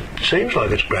 Because it seems like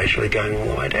it's gradually going all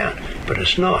the way down, but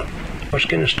it's not. What's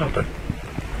going to stop it?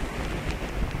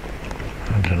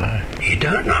 I don't know. You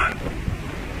don't know.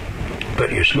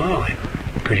 But you're smiling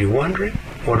because you're wondering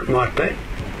what it might be.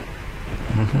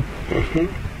 Mm-hmm. Mm-hmm.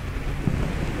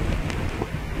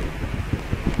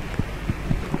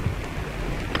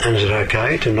 And is it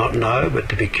okay to not know but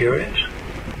to be curious?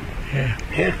 Yeah.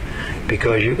 Yeah.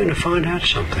 Because you're going to find out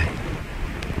something.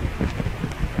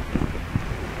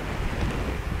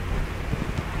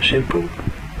 Simple,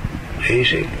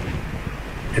 easy.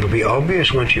 It'll be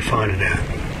obvious once you find it out.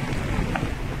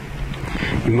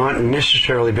 You mightn't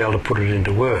necessarily be able to put it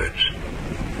into words.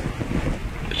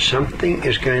 But something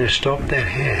is going to stop that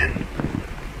hand.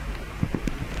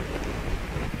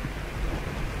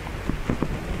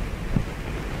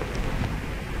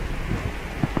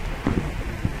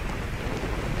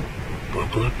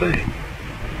 What will it be?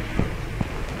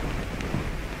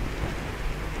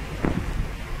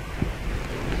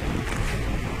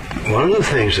 One of the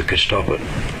things that could stop it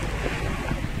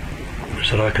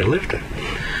is that I could lift it.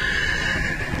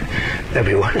 That'd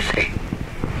be one thing.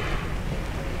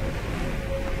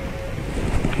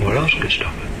 What else could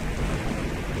stop it?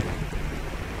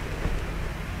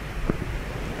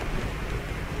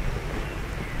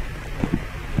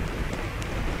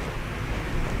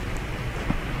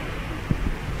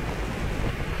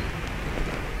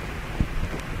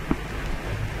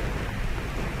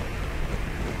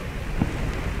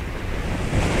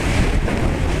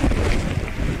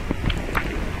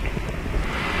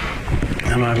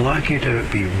 And I'd like you to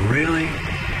be really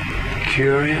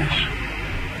curious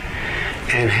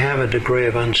and have a degree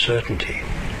of uncertainty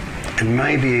and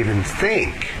maybe even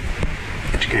think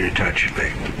it's going to touch your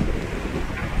leg.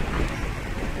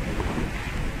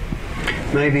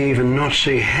 Maybe even not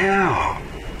see how.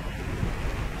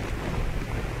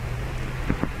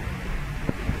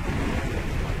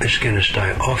 It's going to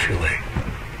stay off your leg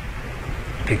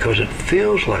because it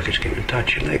feels like it's going to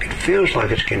touch your leg. It feels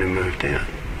like it's going to move down.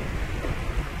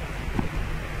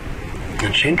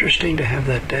 It's interesting to have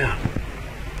that doubt.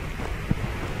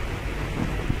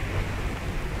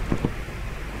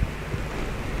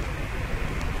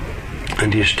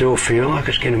 And do you still feel like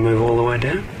it's going to move all the way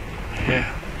down?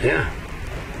 Yeah. Yeah.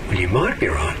 Well, you might be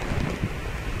right.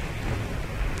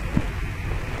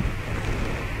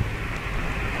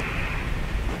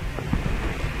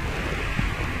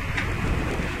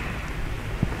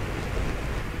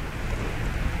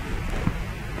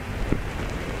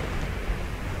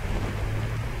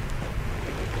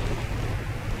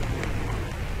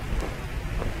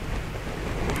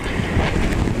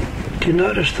 Do you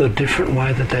notice the different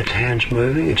way that hand's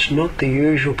moving? It's not the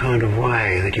usual kind of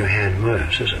way that your hand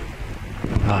moves, is it?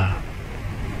 No.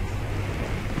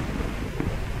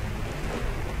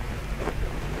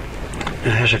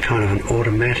 It has a kind of an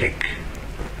automatic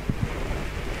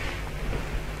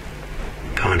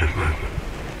kind of movement.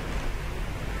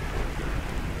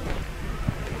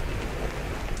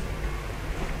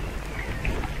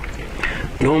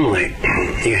 Normally,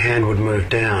 your hand would move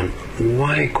down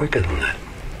way quicker than that.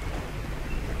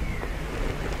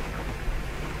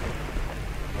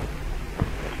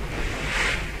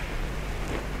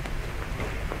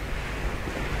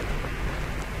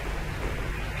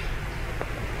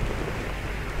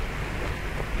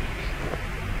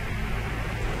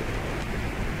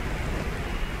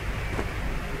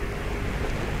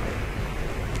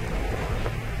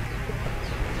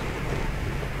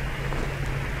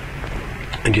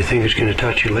 And do you think it's going to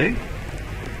touch your leg?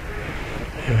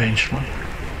 Eventually.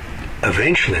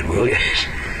 Eventually it will, yes.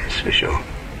 That's for sure.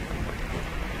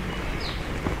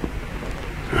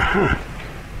 Uh-huh.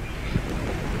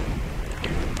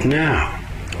 Now,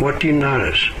 what do you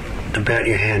notice about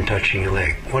your hand touching your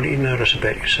leg? What do you notice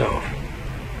about yourself?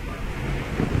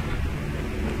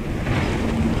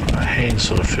 My hand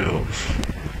sort of feels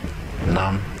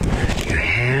numb. Your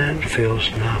hand feels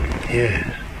numb,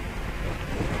 yes.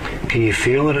 Can you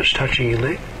feel that it's touching your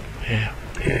leg? Yeah.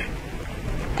 Yeah.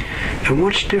 And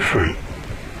what's different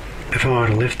if I were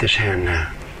to lift this hand now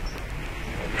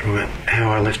from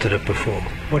how I lifted it before?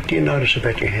 What do you notice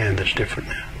about your hand that's different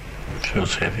now? It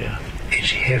feels heavier.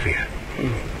 It's heavier.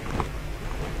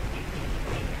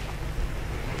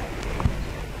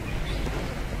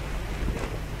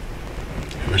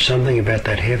 And there's something about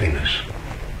that heaviness.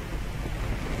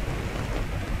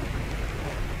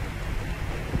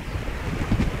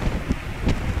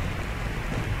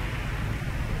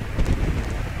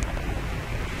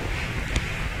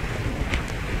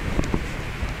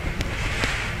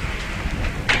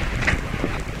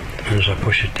 And as I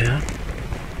push it down,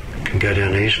 it can go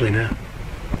down easily now.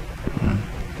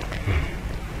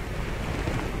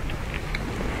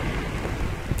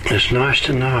 It's nice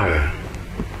to know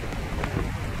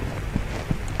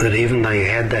that even though you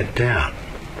had that doubt,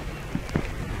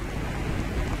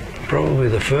 probably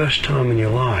the first time in your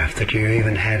life that you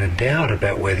even had a doubt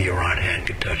about whether your right hand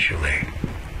could touch your leg.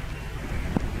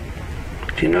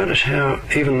 Do you notice how,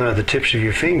 even though the tips of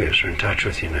your fingers are in touch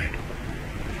with your knee,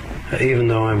 even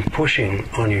though I'm pushing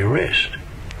on your wrist,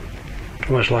 it's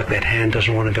almost like that hand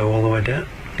doesn't want to go all the way down?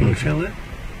 Can you feel that?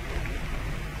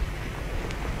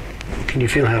 Can you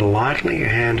feel how lightly your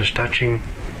hand is touching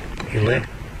your leg?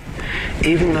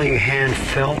 Even though your hand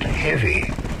felt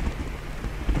heavy,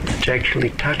 it's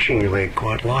actually touching your leg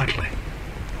quite lightly.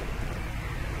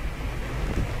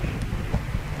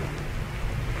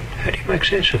 How do you make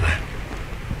sense of that?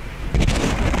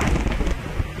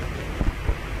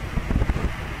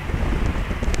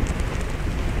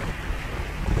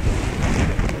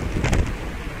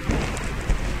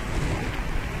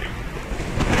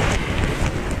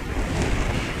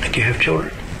 Do you have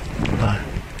children? No.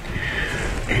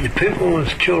 The people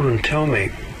with children tell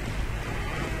me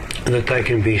that they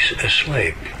can be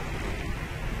asleep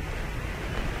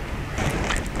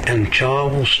and the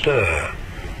child will stir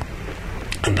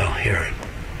and they'll hear it.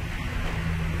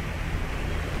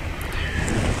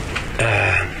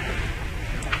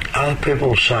 Other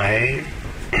people say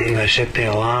they set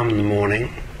their alarm in the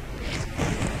morning,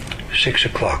 6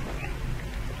 o'clock.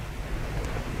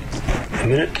 A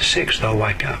minute to 6 they'll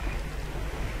wake up.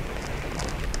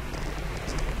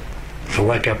 They'll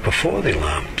wake up before the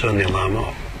alarm, turn the alarm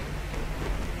off.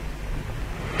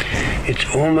 It's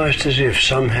almost as if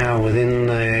somehow within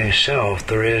the self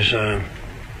there is, no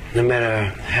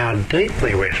matter how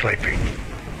deeply we're sleeping,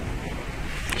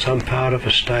 some part of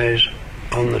us stays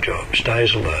on the job,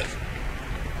 stays alert.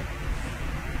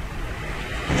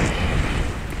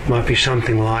 Might be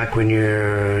something like when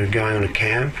you're going on a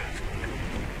camp.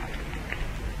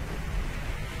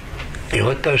 You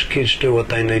let those kids do what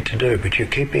they need to do, but you're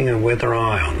keeping a weather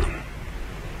eye on them.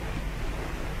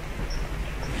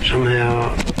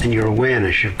 Somehow, in your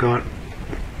awareness, you've got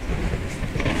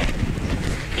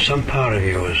some part of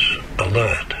you is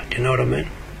alert. Do you know what I mean?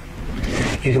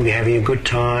 You can be having a good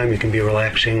time, you can be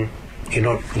relaxing, you're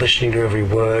not listening to every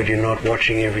word, you're not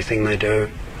watching everything they do.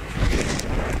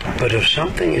 But if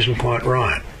something isn't quite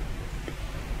right,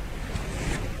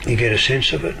 you get a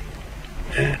sense of it.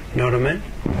 Yeah, know what I mean?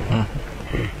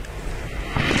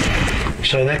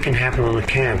 So that can happen on a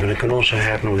camp, and it can also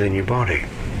happen within your body.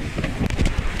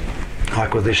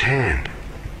 Like with this hand.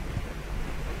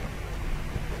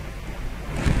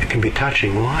 It can be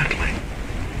touching lightly.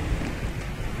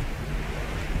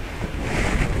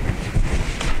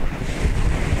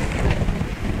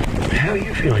 How are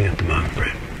you feeling at the moment,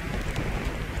 Brett?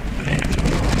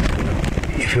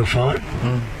 You feel fine?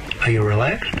 Are you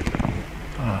relaxed?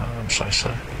 So.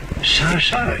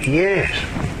 So, yes.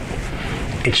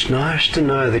 It's nice to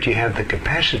know that you have the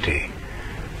capacity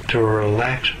to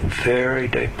relax very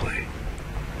deeply,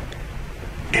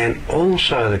 and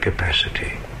also the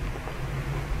capacity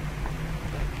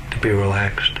to be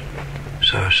relaxed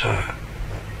so.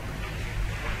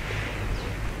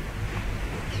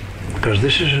 Because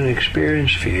this is an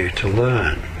experience for you to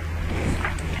learn.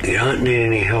 You don't need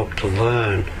any help to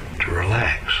learn to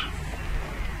relax.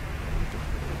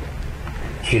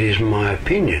 It is my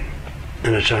opinion,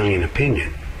 and it's only an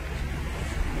opinion,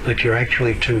 that you're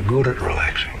actually too good at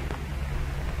relaxing.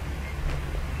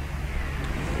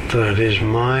 So it is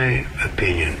my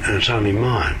opinion, and it's only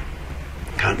mine.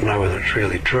 Can't know whether it's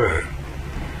really true.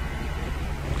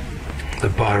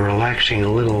 That by relaxing a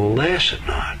little less at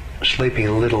night, sleeping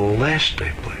a little less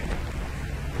deeply,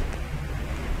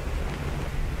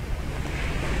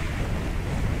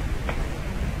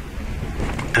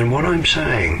 and what I'm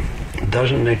saying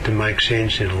doesn't need to make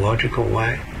sense in a logical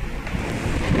way.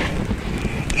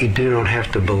 You do not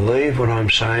have to believe what I'm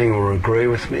saying or agree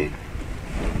with me.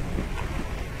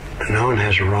 No one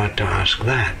has a right to ask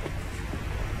that.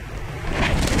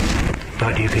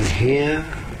 But you can hear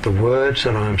the words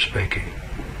that I'm speaking.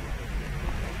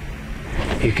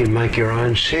 You can make your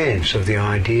own sense of the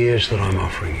ideas that I'm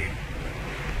offering you.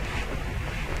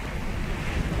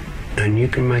 And you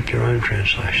can make your own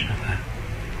translation of that.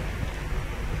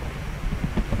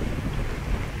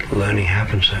 Learning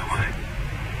happens that way.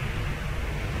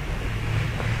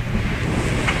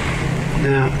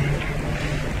 Now,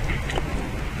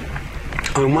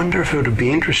 I wonder if it would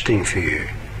be interesting for you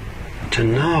to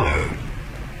know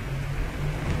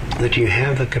that you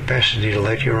have the capacity to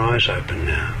let your eyes open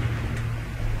now,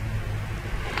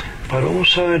 but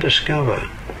also discover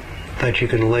that you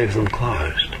can leave them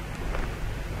closed.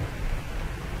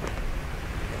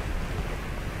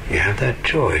 You have that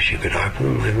choice. You could open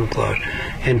them, leave them closed,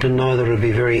 and to know that it would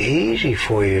be very easy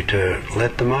for you to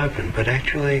let them open, but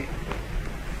actually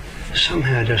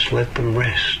somehow just let them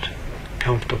rest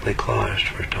comfortably closed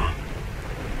for a time.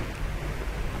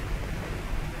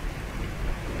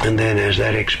 And then as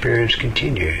that experience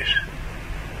continues,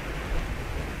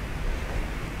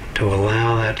 to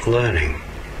allow that learning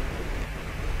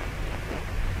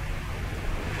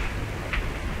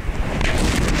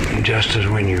just as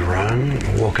when you run,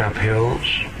 walk up hills,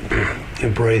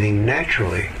 your breathing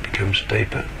naturally becomes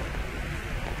deeper.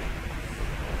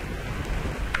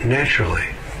 Naturally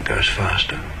goes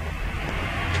faster.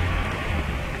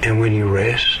 And when you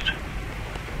rest,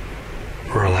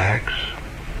 relax,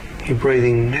 your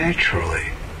breathing naturally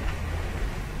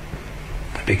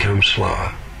becomes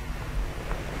slower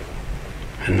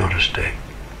and not as deep.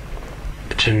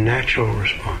 It's a natural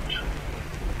response.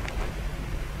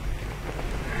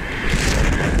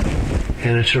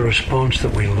 And it's a response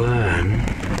that we learn.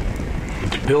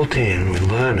 It's built in, we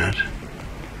learn it,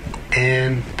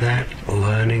 and that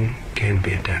learning can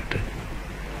be adapted.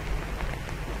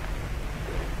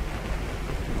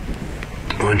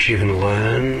 Once you can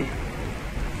learn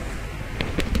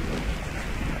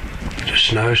to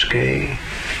snow ski,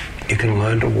 you can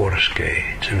learn to water ski.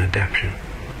 It's an adaptation.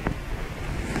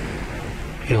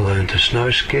 You learn to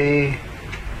snow ski,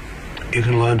 you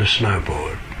can learn to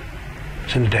snowboard.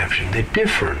 It's an adaptation. They're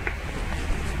different.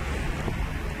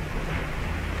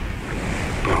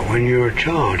 But when you're a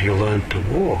child, you learn to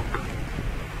walk.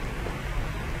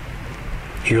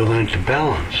 You learn to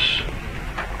balance.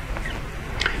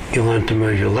 You learn to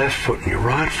move your left foot and your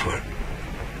right foot,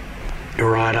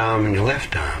 your right arm and your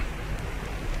left arm.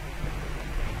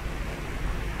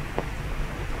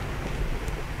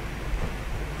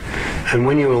 And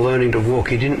when you were learning to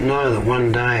walk, you didn't know that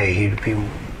one day you'd be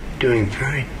doing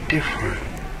very different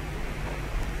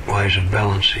ways of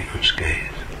balancing on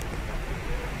skis.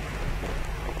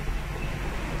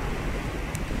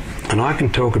 And I can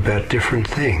talk about different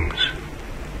things.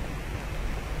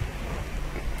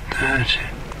 That's it.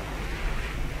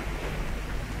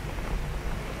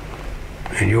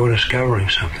 And you're discovering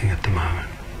something at the moment.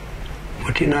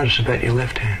 What do you notice about your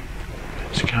left hand?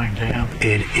 It's going down.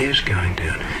 It is going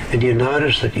down. And you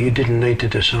notice that you didn't need to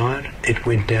decide. It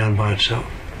went down by itself.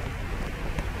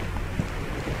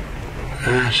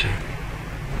 That's it.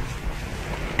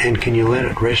 And can you let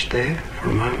it rest there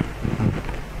for a moment?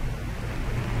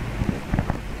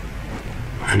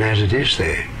 And as it is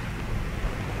there,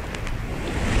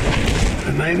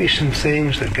 there may be some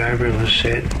things that Gabriel has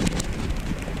said,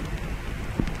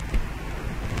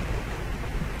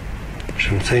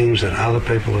 some things that other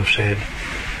people have said,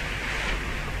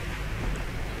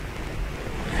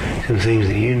 some things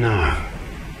that you know.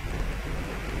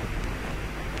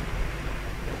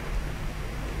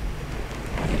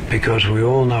 Because we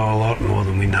all know a lot more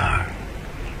than we know.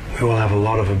 We all have a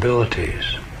lot of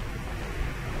abilities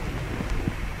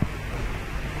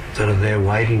that are there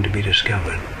waiting to be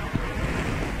discovered.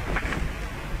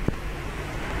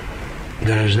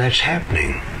 That as that's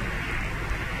happening,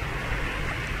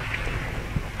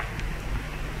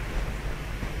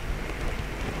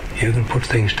 you can put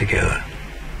things together.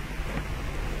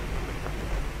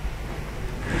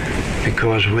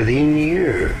 Because within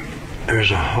you,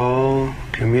 there's a whole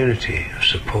community of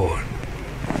support.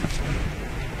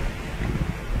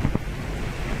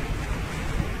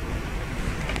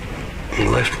 The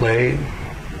left leg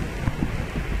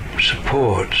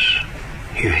supports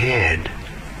your head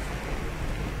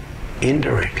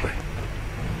indirectly.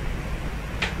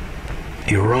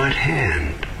 Your right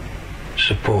hand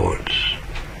supports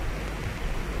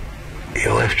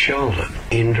your left shoulder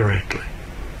indirectly.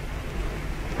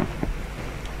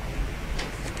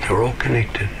 They're all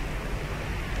connected.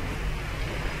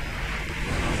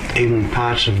 Even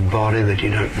parts of the body that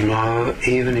you don't know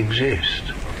even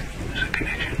exist. There's a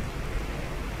connection.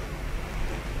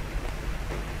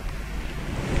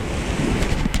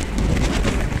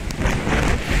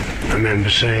 I remember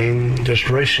seeing just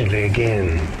recently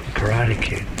again, Karate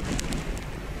Kid.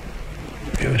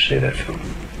 You ever see that film?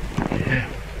 Yeah.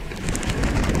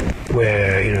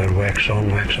 Where, you know, wax on,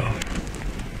 wax off.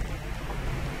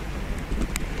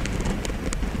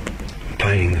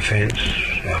 Painting the fence,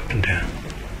 up and down.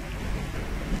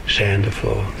 Sand the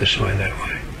floor, this way, that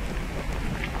way.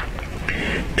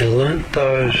 And learnt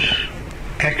those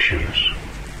actions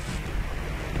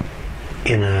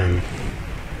in a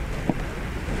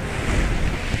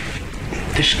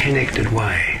disconnected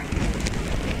way.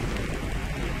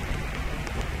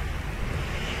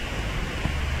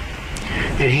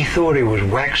 And he thought he was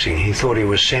waxing, he thought he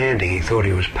was sanding, he thought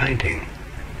he was painting,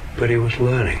 but he was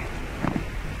learning.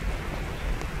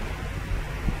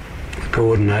 The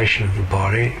coordination of the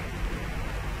body.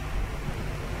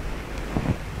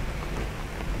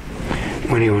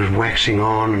 When he was waxing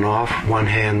on and off, one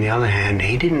hand, the other hand,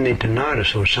 he didn't need to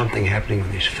notice there was something happening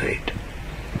with his feet.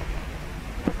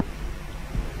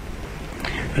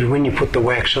 But when you put the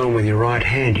wax on with your right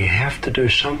hand, you have to do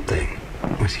something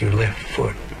with your left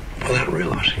foot without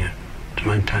realizing it to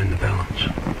maintain the balance.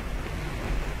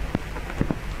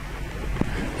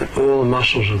 But all the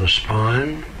muscles of the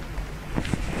spine,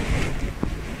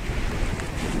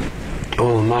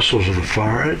 all the muscles of the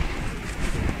forehead,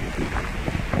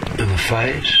 of the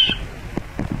face,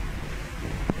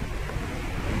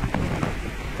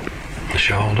 the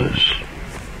shoulders,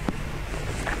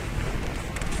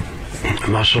 the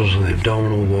muscles of the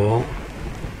abdominal wall,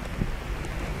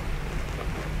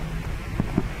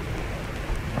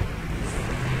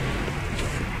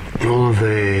 all of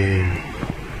the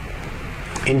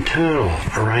internal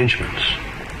arrangements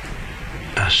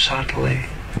are subtly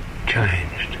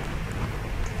changed.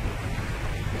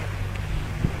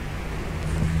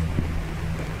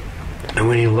 And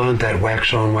when he learned that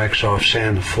wax on, wax off,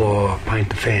 sand the floor, paint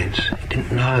the fence, he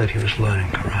didn't know that he was learning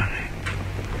karate.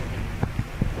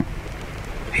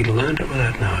 He learned it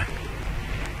without knowing.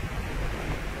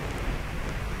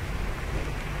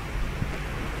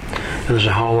 And there's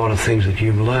a whole lot of things that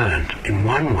you've learned in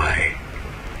one way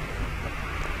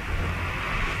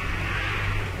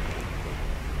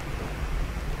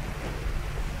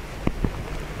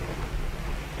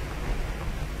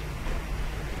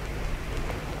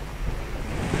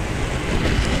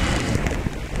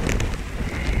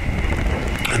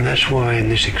and that's why in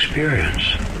this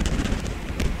experience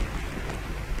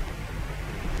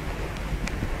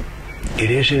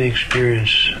it is an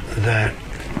experience that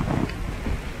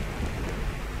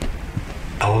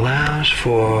allows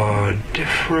for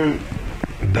different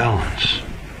balance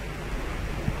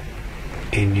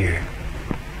in you.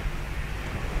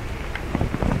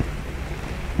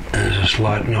 There's a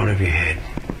slight nod of your head.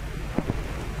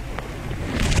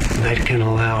 That can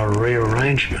allow a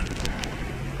rearrangement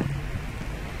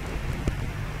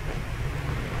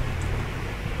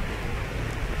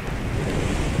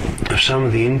of some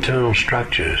of the internal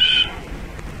structures.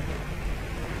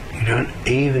 You don't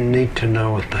even need to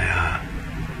know what they are.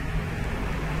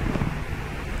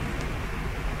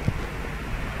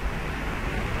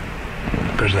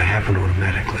 Because they happen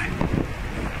automatically.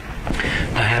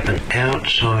 They happen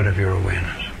outside of your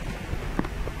awareness.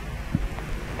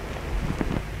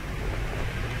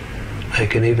 They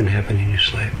can even happen in your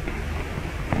sleep.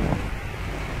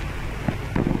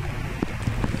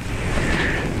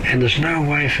 And there's no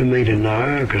way for me to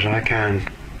know, because I can't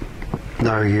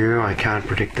know you, I can't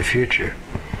predict the future,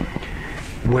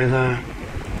 whether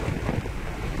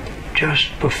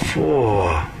just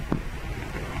before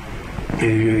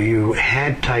you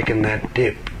had taken that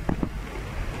dip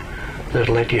that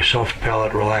let your soft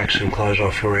palate relax and close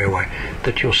off your airway,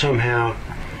 that you'll somehow,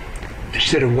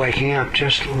 instead of waking up,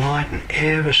 just lighten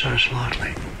ever so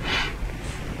slightly.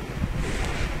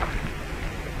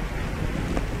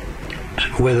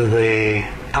 Whether the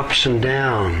ups and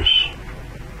downs,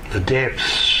 the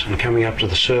depths and coming up to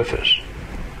the surface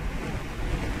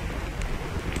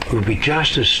will be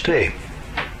just as steep,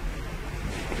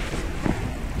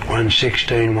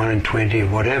 1/16, 1 in 20,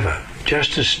 whatever,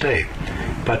 just as steep.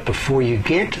 But before you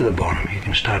get to the bottom, you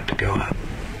can start to go up.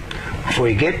 Before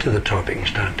you get to the top, you can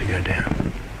start to go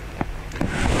down.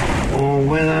 Or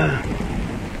whether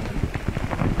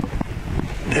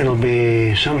it'll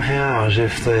be somehow as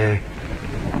if the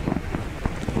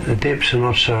dips are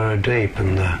not so deep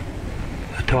and the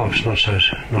top's not so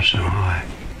high.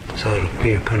 So it'll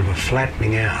be a kind of a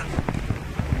flattening out.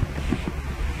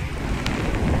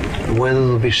 Whether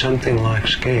there'll be something like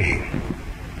skiing,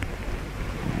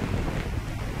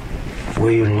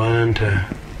 where you learn to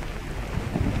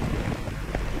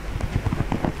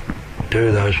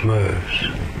do those moves.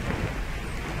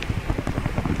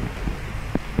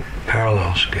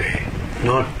 Parallel ski,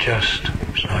 not just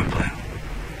snowplow.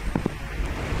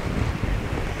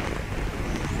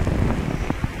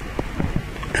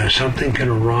 Now something can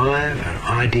arrive, an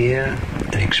idea,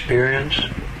 an experience,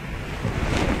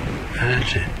 and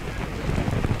that's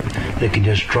it. It can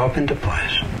just drop into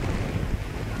place.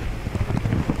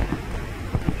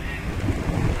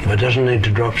 But it doesn't need to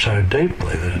drop so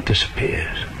deeply that it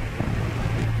disappears.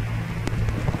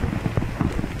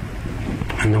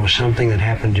 And there was something that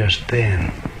happened just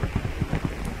then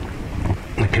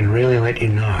that can really let you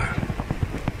know.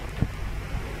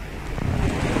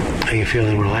 Are you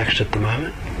feeling relaxed at the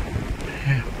moment?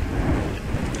 Yeah.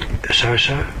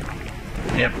 So-so?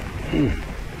 Yep.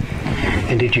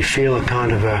 And did you feel a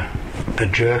kind of a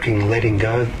jerking, letting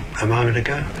go a moment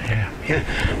ago? Yeah. Yeah.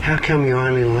 How come you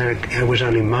only it was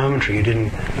only momentary, you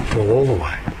didn't fall all the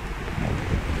way?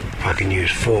 If I can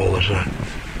use fall as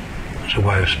a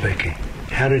way of speaking.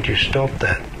 How did you stop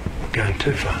that going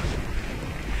too far?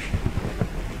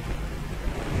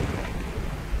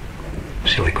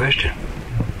 Silly question.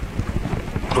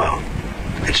 Well,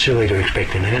 it's silly to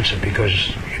expect an answer because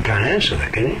you can't answer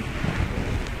that, can you?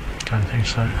 Don't think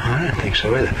so. I don't think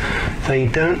so either. So you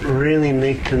don't really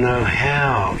need to know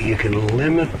how you can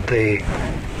limit the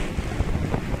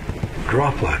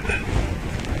drop like that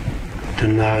to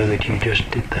know that you just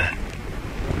did that.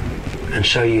 And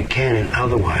so you can in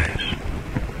other ways,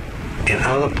 in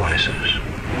other places,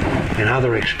 in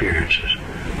other experiences,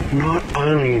 not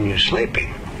only in your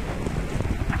sleeping,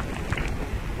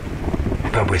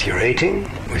 but with your eating,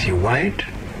 with your weight,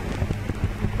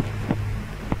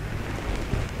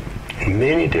 in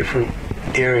many different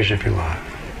areas of your life.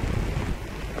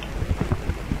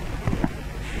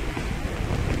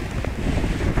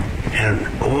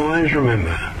 And always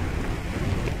remember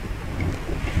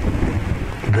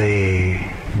the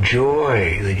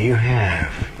joy that you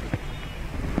have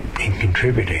in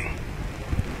contributing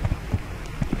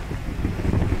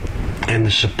and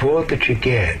the support that you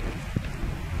get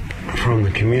from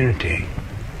the community,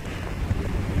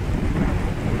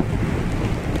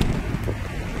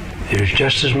 there's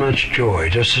just as much joy,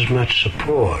 just as much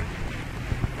support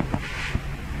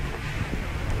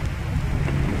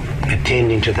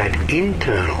attending to that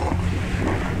internal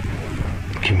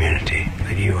community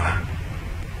that you are.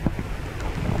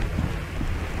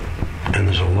 And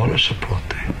there's a lot of support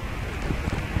there.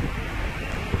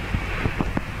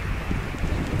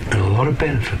 And a lot of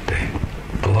benefit there.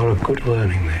 A lot of good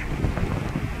learning there.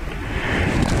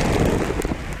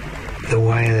 The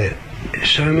way that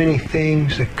so many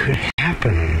things that could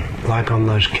happen, like on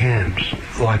those camps,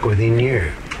 like within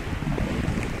you,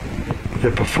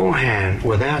 that beforehand,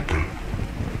 without them,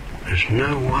 there's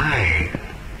no way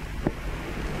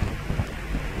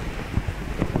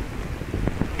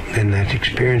then that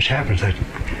experience happens,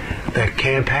 that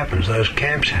camp happens, those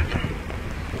camps happen.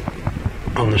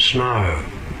 On the snow,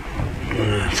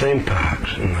 in the theme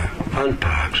parks, in the fun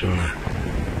parks, in the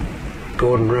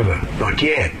Gordon River. Not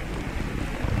yet.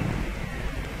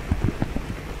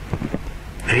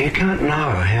 And you can't know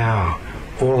how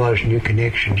all those new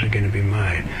connections are going to be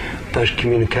made, those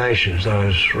communications,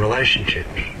 those relationships.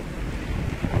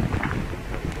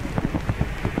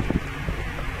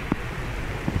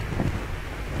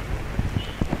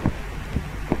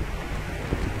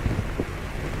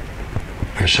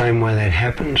 The same way that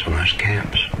happens on those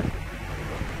camps.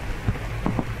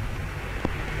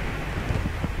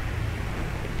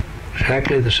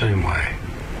 Exactly the same way.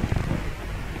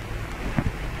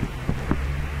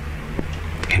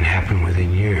 It can happen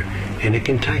within you. And it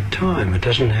can take time. It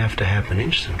doesn't have to happen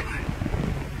instantly.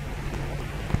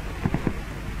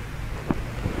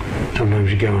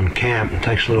 Sometimes you go on camp and it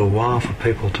takes a little while for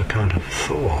people to kind of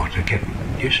thaw, to get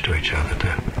used to each other,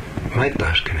 to make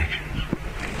those connections.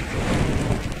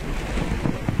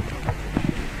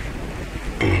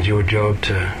 It's your job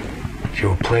it's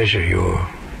your pleasure, your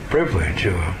privilege,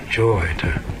 your joy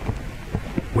to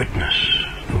witness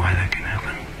the way that can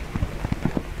happen.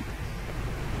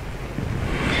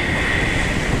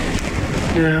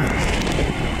 Now,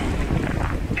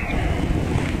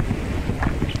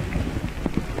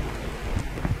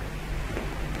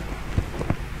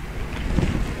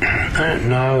 I don't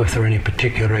know if there are any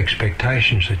particular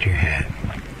expectations that you had.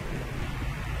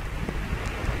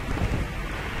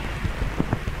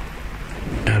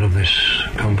 Out of this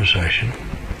conversation.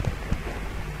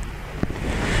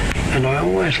 And I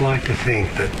always like to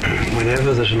think that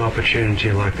whenever there's an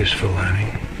opportunity like this for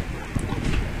learning,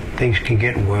 things can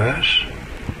get worse,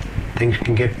 things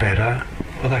can get better,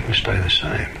 or they can stay the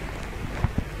same.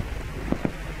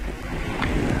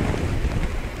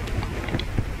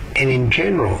 And in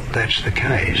general, that's the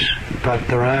case, but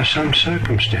there are some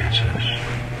circumstances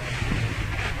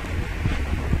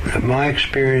that my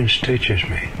experience teaches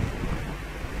me.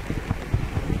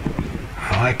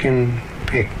 I can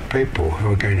pick people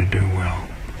who are going to do well.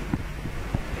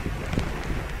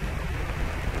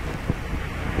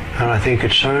 And I think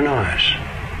it's so nice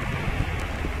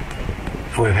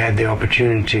we've had the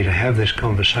opportunity to have this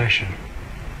conversation.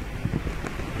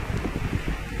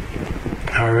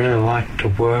 I really like to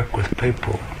work with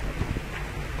people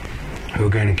who are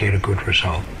going to get a good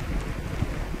result.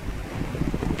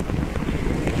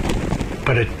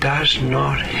 But it does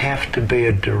not have to be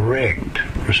a direct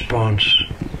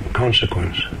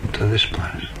consequence to this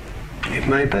place. It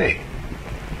may be.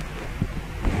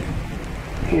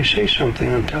 You see something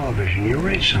on television, you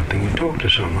read something, you talk to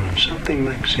someone, and something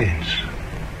makes sense.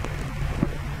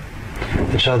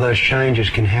 And so those changes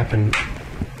can happen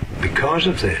because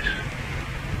of this,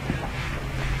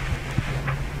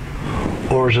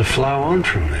 or as a flow on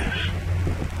from this,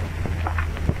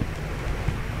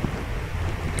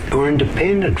 or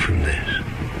independent from this.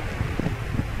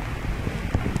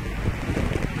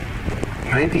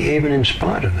 Maybe even in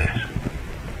spite of this.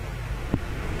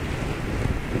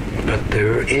 But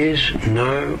there is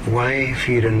no way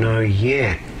for you to know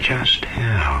yet just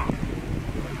how.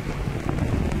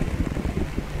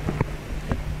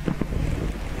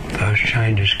 Those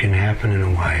changes can happen in a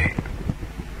way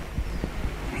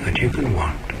that you can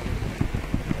want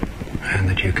and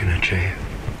that you can achieve.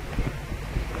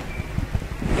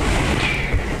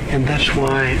 And that's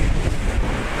why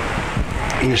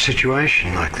in a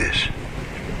situation like this,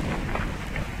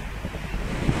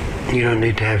 you don't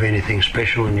need to have anything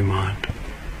special in your mind.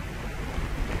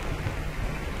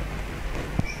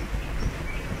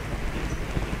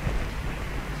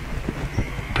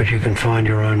 But you can find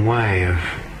your own way of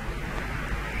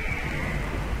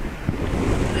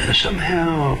are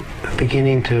somehow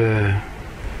beginning to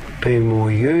be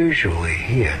more usually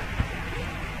here.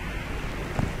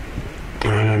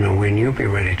 And I don't know when you'll be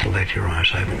ready to let your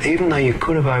eyes open, even though you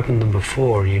could have opened them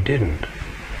before and you didn't.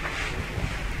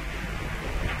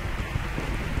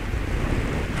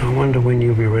 I wonder when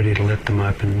you'll be ready to let them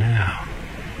open now.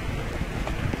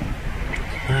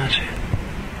 That's it.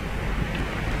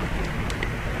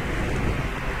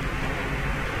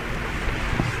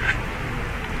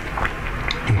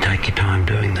 And take your time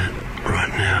doing that right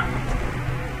now.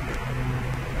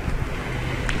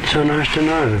 It's so nice to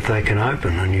know that they can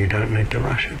open and you don't need to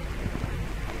rush it.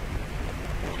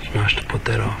 It's nice to put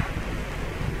that off.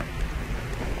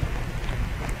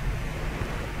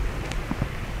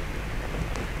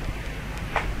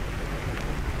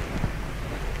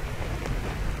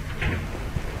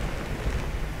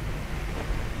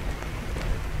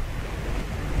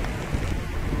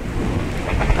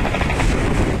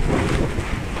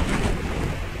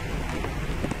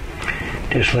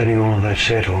 Just letting all of that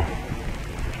settle.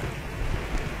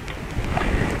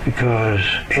 Because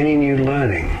any new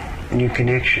learning, new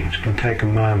connections can take a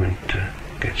moment to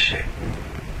get set.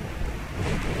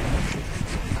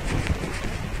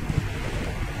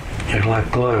 It's like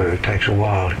glue, it takes a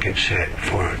while to get set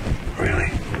before it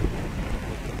really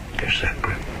gets that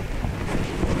grip.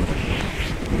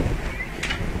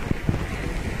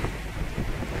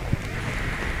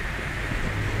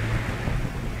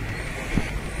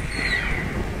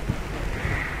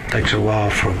 Takes a while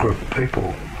for a group of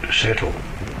people to settle.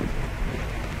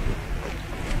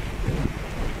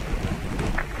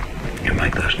 You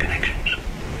make those connections.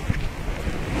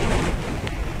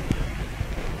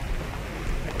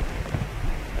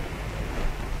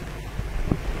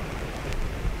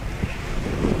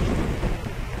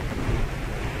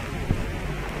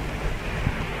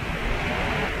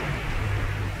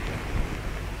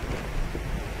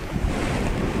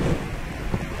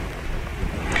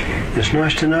 It's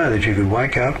nice to know that you could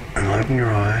wake up and open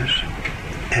your eyes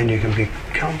and you can be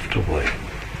comfortably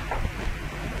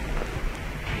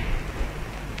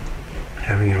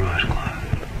having your eyes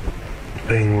closed,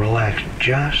 being relaxed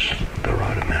just the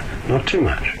right amount, not too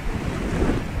much.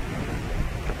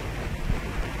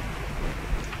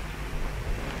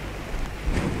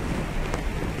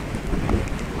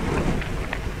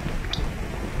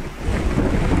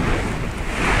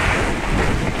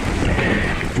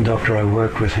 The doctor I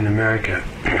worked with in America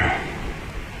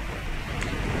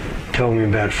told me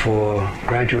about 4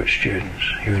 graduate students.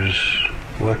 He was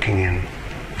working in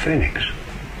Phoenix,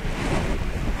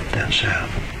 down south.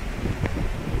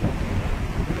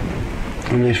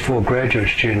 And these 4 graduate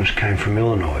students came from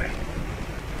Illinois.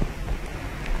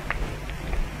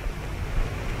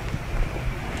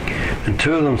 And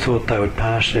 2 of them thought they would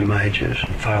pass their majors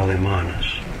and fail their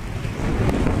minors.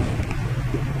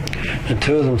 And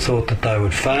 2 of them thought that they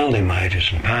would fail their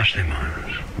majors and pass their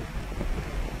minors.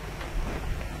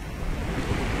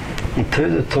 And 2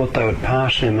 that thought they would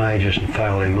pass their majors and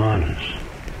fail their minors,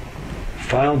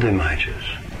 failed their majors,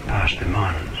 passed their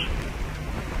minors.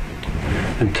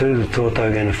 And 2 that thought they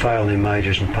were going to fail their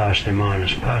majors and pass their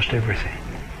minors, passed everything.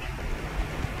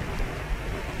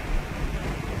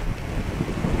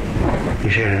 He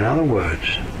said, in other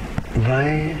words,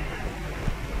 they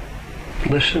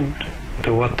listened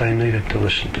to what they needed to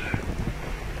listen to.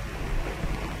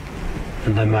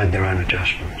 And they made their own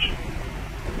adjustments.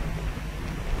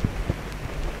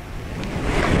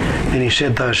 And he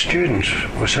said those students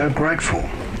were so grateful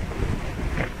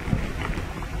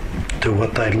to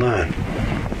what they'd learned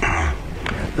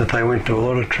that they went to a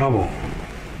lot of trouble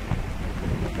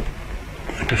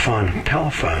to find a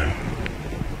telephone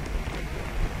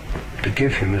to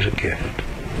give him as a gift.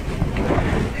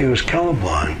 He was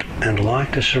colourblind and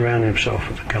liked to surround himself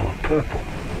with the colour purple.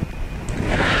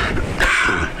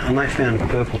 And they found a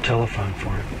purple telephone for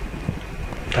him.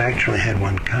 They actually had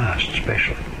one cast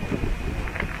specially.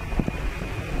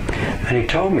 And he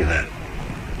told me that.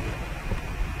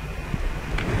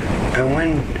 And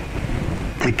when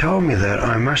he told me that,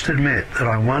 I must admit that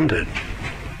I wondered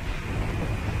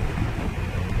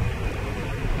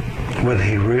whether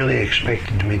he really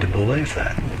expected me to believe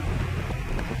that.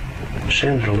 It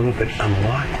sounded a little bit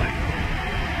unlikely.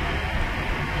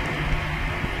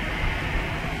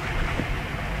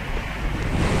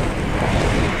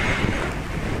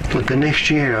 But the next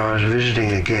year I was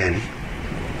visiting again.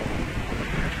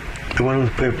 One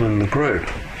of the people in the group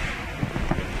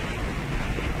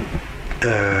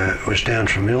was down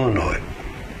from Illinois.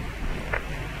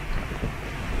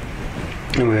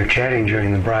 And we were chatting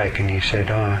during the break and he said,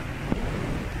 I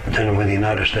don't know whether you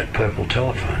noticed that purple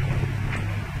telephone.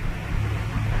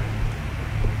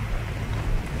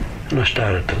 And I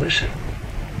started to listen.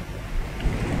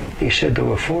 He said there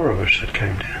were 4 of us that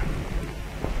came down.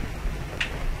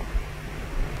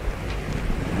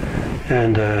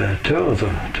 And two of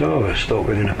us thought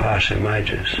we were going to pass their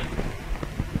majors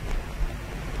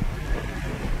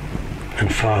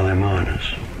and fail their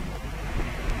minors.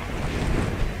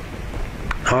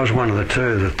 I was one of the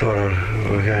 2 that thought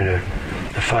we were going to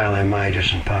fail their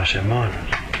majors and pass their minors.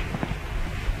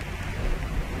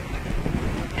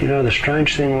 You know, the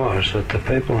strange thing was that the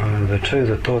 2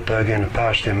 that thought they were going to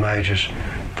pass their majors,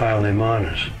 fail their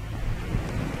minors,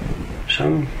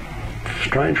 some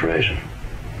strange reason,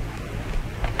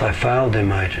 they failed their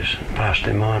majors and passed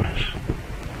their minors.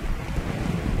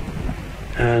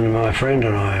 And my friend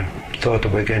and I thought that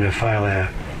we were going to fail our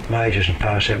majors and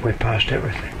pass it. We passed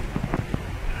everything.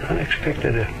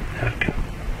 Unexpected outcome.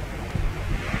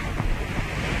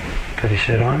 But he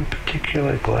said, I'm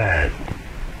particularly glad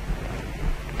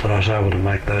that I was able to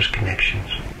make those connections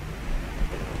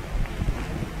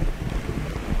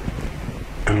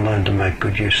and learn to make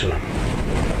good use of them.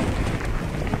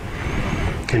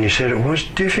 And he said it was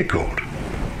difficult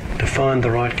to find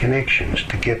the right connections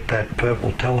to get that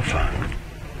purple telephone.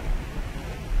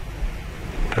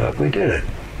 But we did it.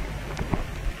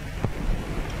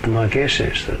 And my guess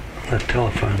is that that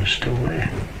telephone is still there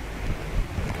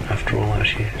after all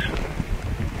those years.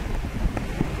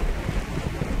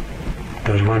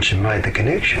 Because once you made the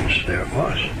connections, there it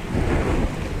was.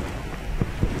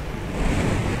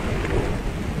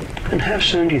 And how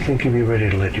soon do you think you'll be ready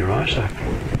to let your eyes open?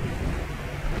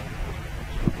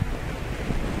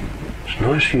 It's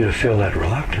nice for you to feel that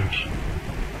reluctance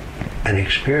and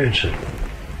experience it.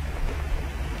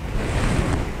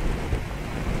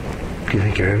 Do you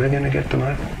think you're ever going to get them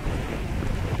open?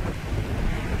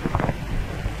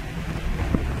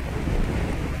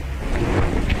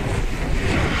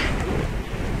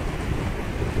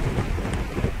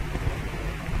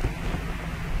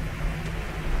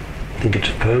 Think it's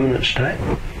a permanent state?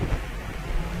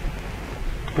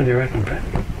 What do you reckon, Brett?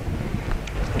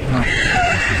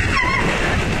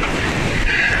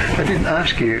 I didn't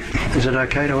ask you, is it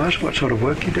okay to ask what sort of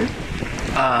work you do?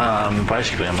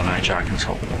 Basically, I'm an HR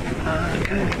consultant.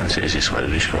 Okay. That's the easiest way to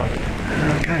describe it.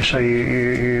 Okay, so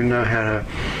you know how to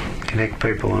connect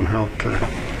people and help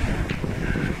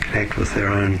connect with their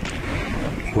own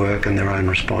work and their own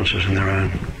responses and their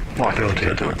own ability.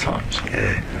 I do at times.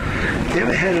 Yeah. You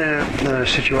ever had a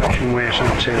situation where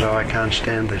someone says, oh, I can't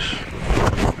stand this,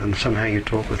 and somehow you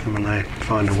talk with them and they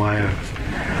find a way of...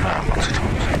 Lots of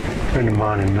times. A friend of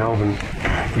mine in Melbourne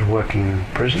was working in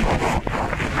prison.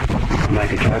 I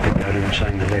make a joke about him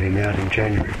saying they let him out in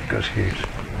January because he'd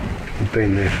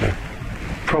been there for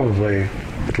probably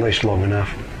at least long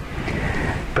enough.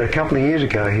 But a couple of years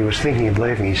ago he was thinking of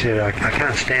leaving. He said, I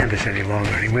can't stand this any longer.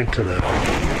 And he went to the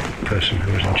person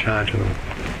who was in charge of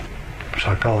the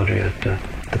psychology at the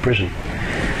prison.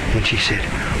 And she said,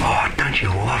 oh, don't you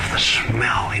love the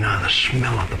smell, you know, the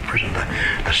smell of the prison, the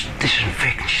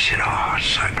disinfectant. She said, oh, it's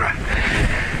so great.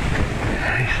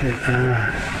 And he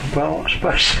said, well, I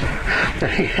suppose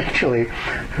that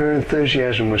her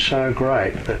enthusiasm was so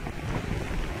great that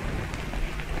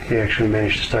he actually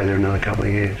managed to stay there another couple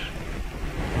of years.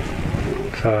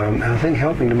 So I think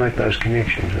helping to make those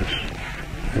connections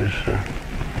is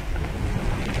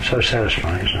so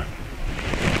satisfying, isn't it?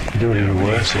 Do it in your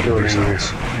work, do it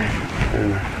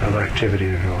in other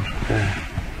activities of yours. Yeah.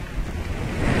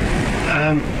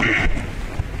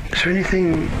 Is there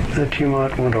anything that you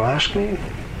might want to ask me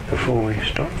before we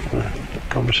stop the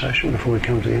conversation, before we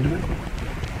come to the end of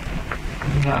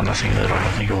it? No, nothing that I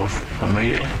can think of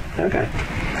immediately. Okay.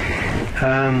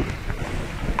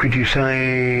 Could you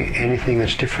say anything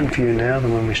that's different for you now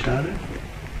than when we started?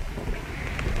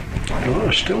 A lot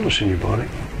of stillness in your body.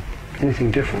 Anything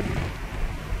different?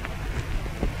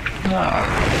 No,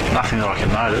 nothing that I can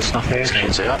notice, nothing that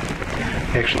stands out.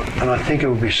 Excellent. And I think it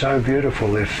would be so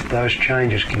beautiful if those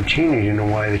changes continued in a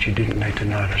way that you didn't need to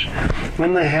notice.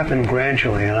 When they happen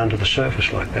gradually and under the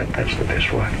surface like that, that's the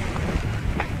best way.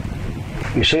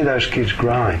 You see those kids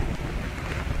growing.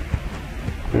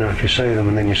 You know, if you see them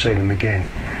and then you see them again,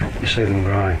 you see them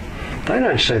growing. They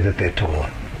don't see that they're taller.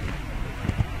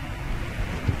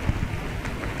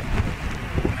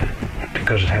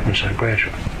 Because it happens so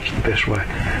gradually. It's the best way.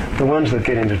 The ones that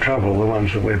get into trouble are the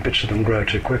ones where bits of them grow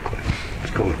too quickly.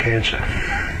 It's called cancer.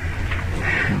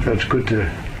 So it's good to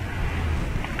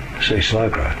see slow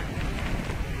growth.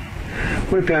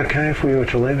 Would it be okay if we were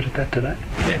to leave it at that today?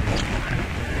 Yeah.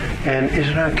 And is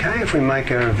it okay if we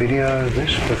make a video of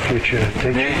this for future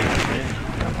teaching?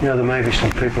 Yeah. You know, there may be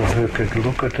some people who could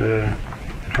look at a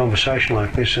conversation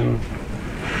like this and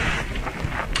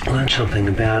learn something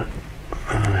about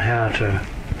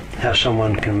how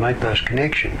someone can make those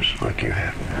connections like you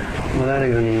have without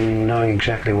even knowing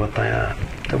exactly what they are.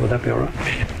 Would that be all right?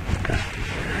 Okay.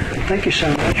 Thank you so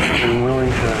much for being willing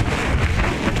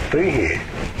to be here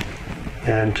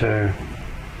and to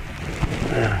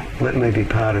let me be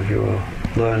part of your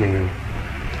learning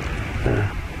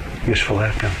and useful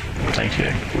outcome. Thank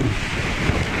you.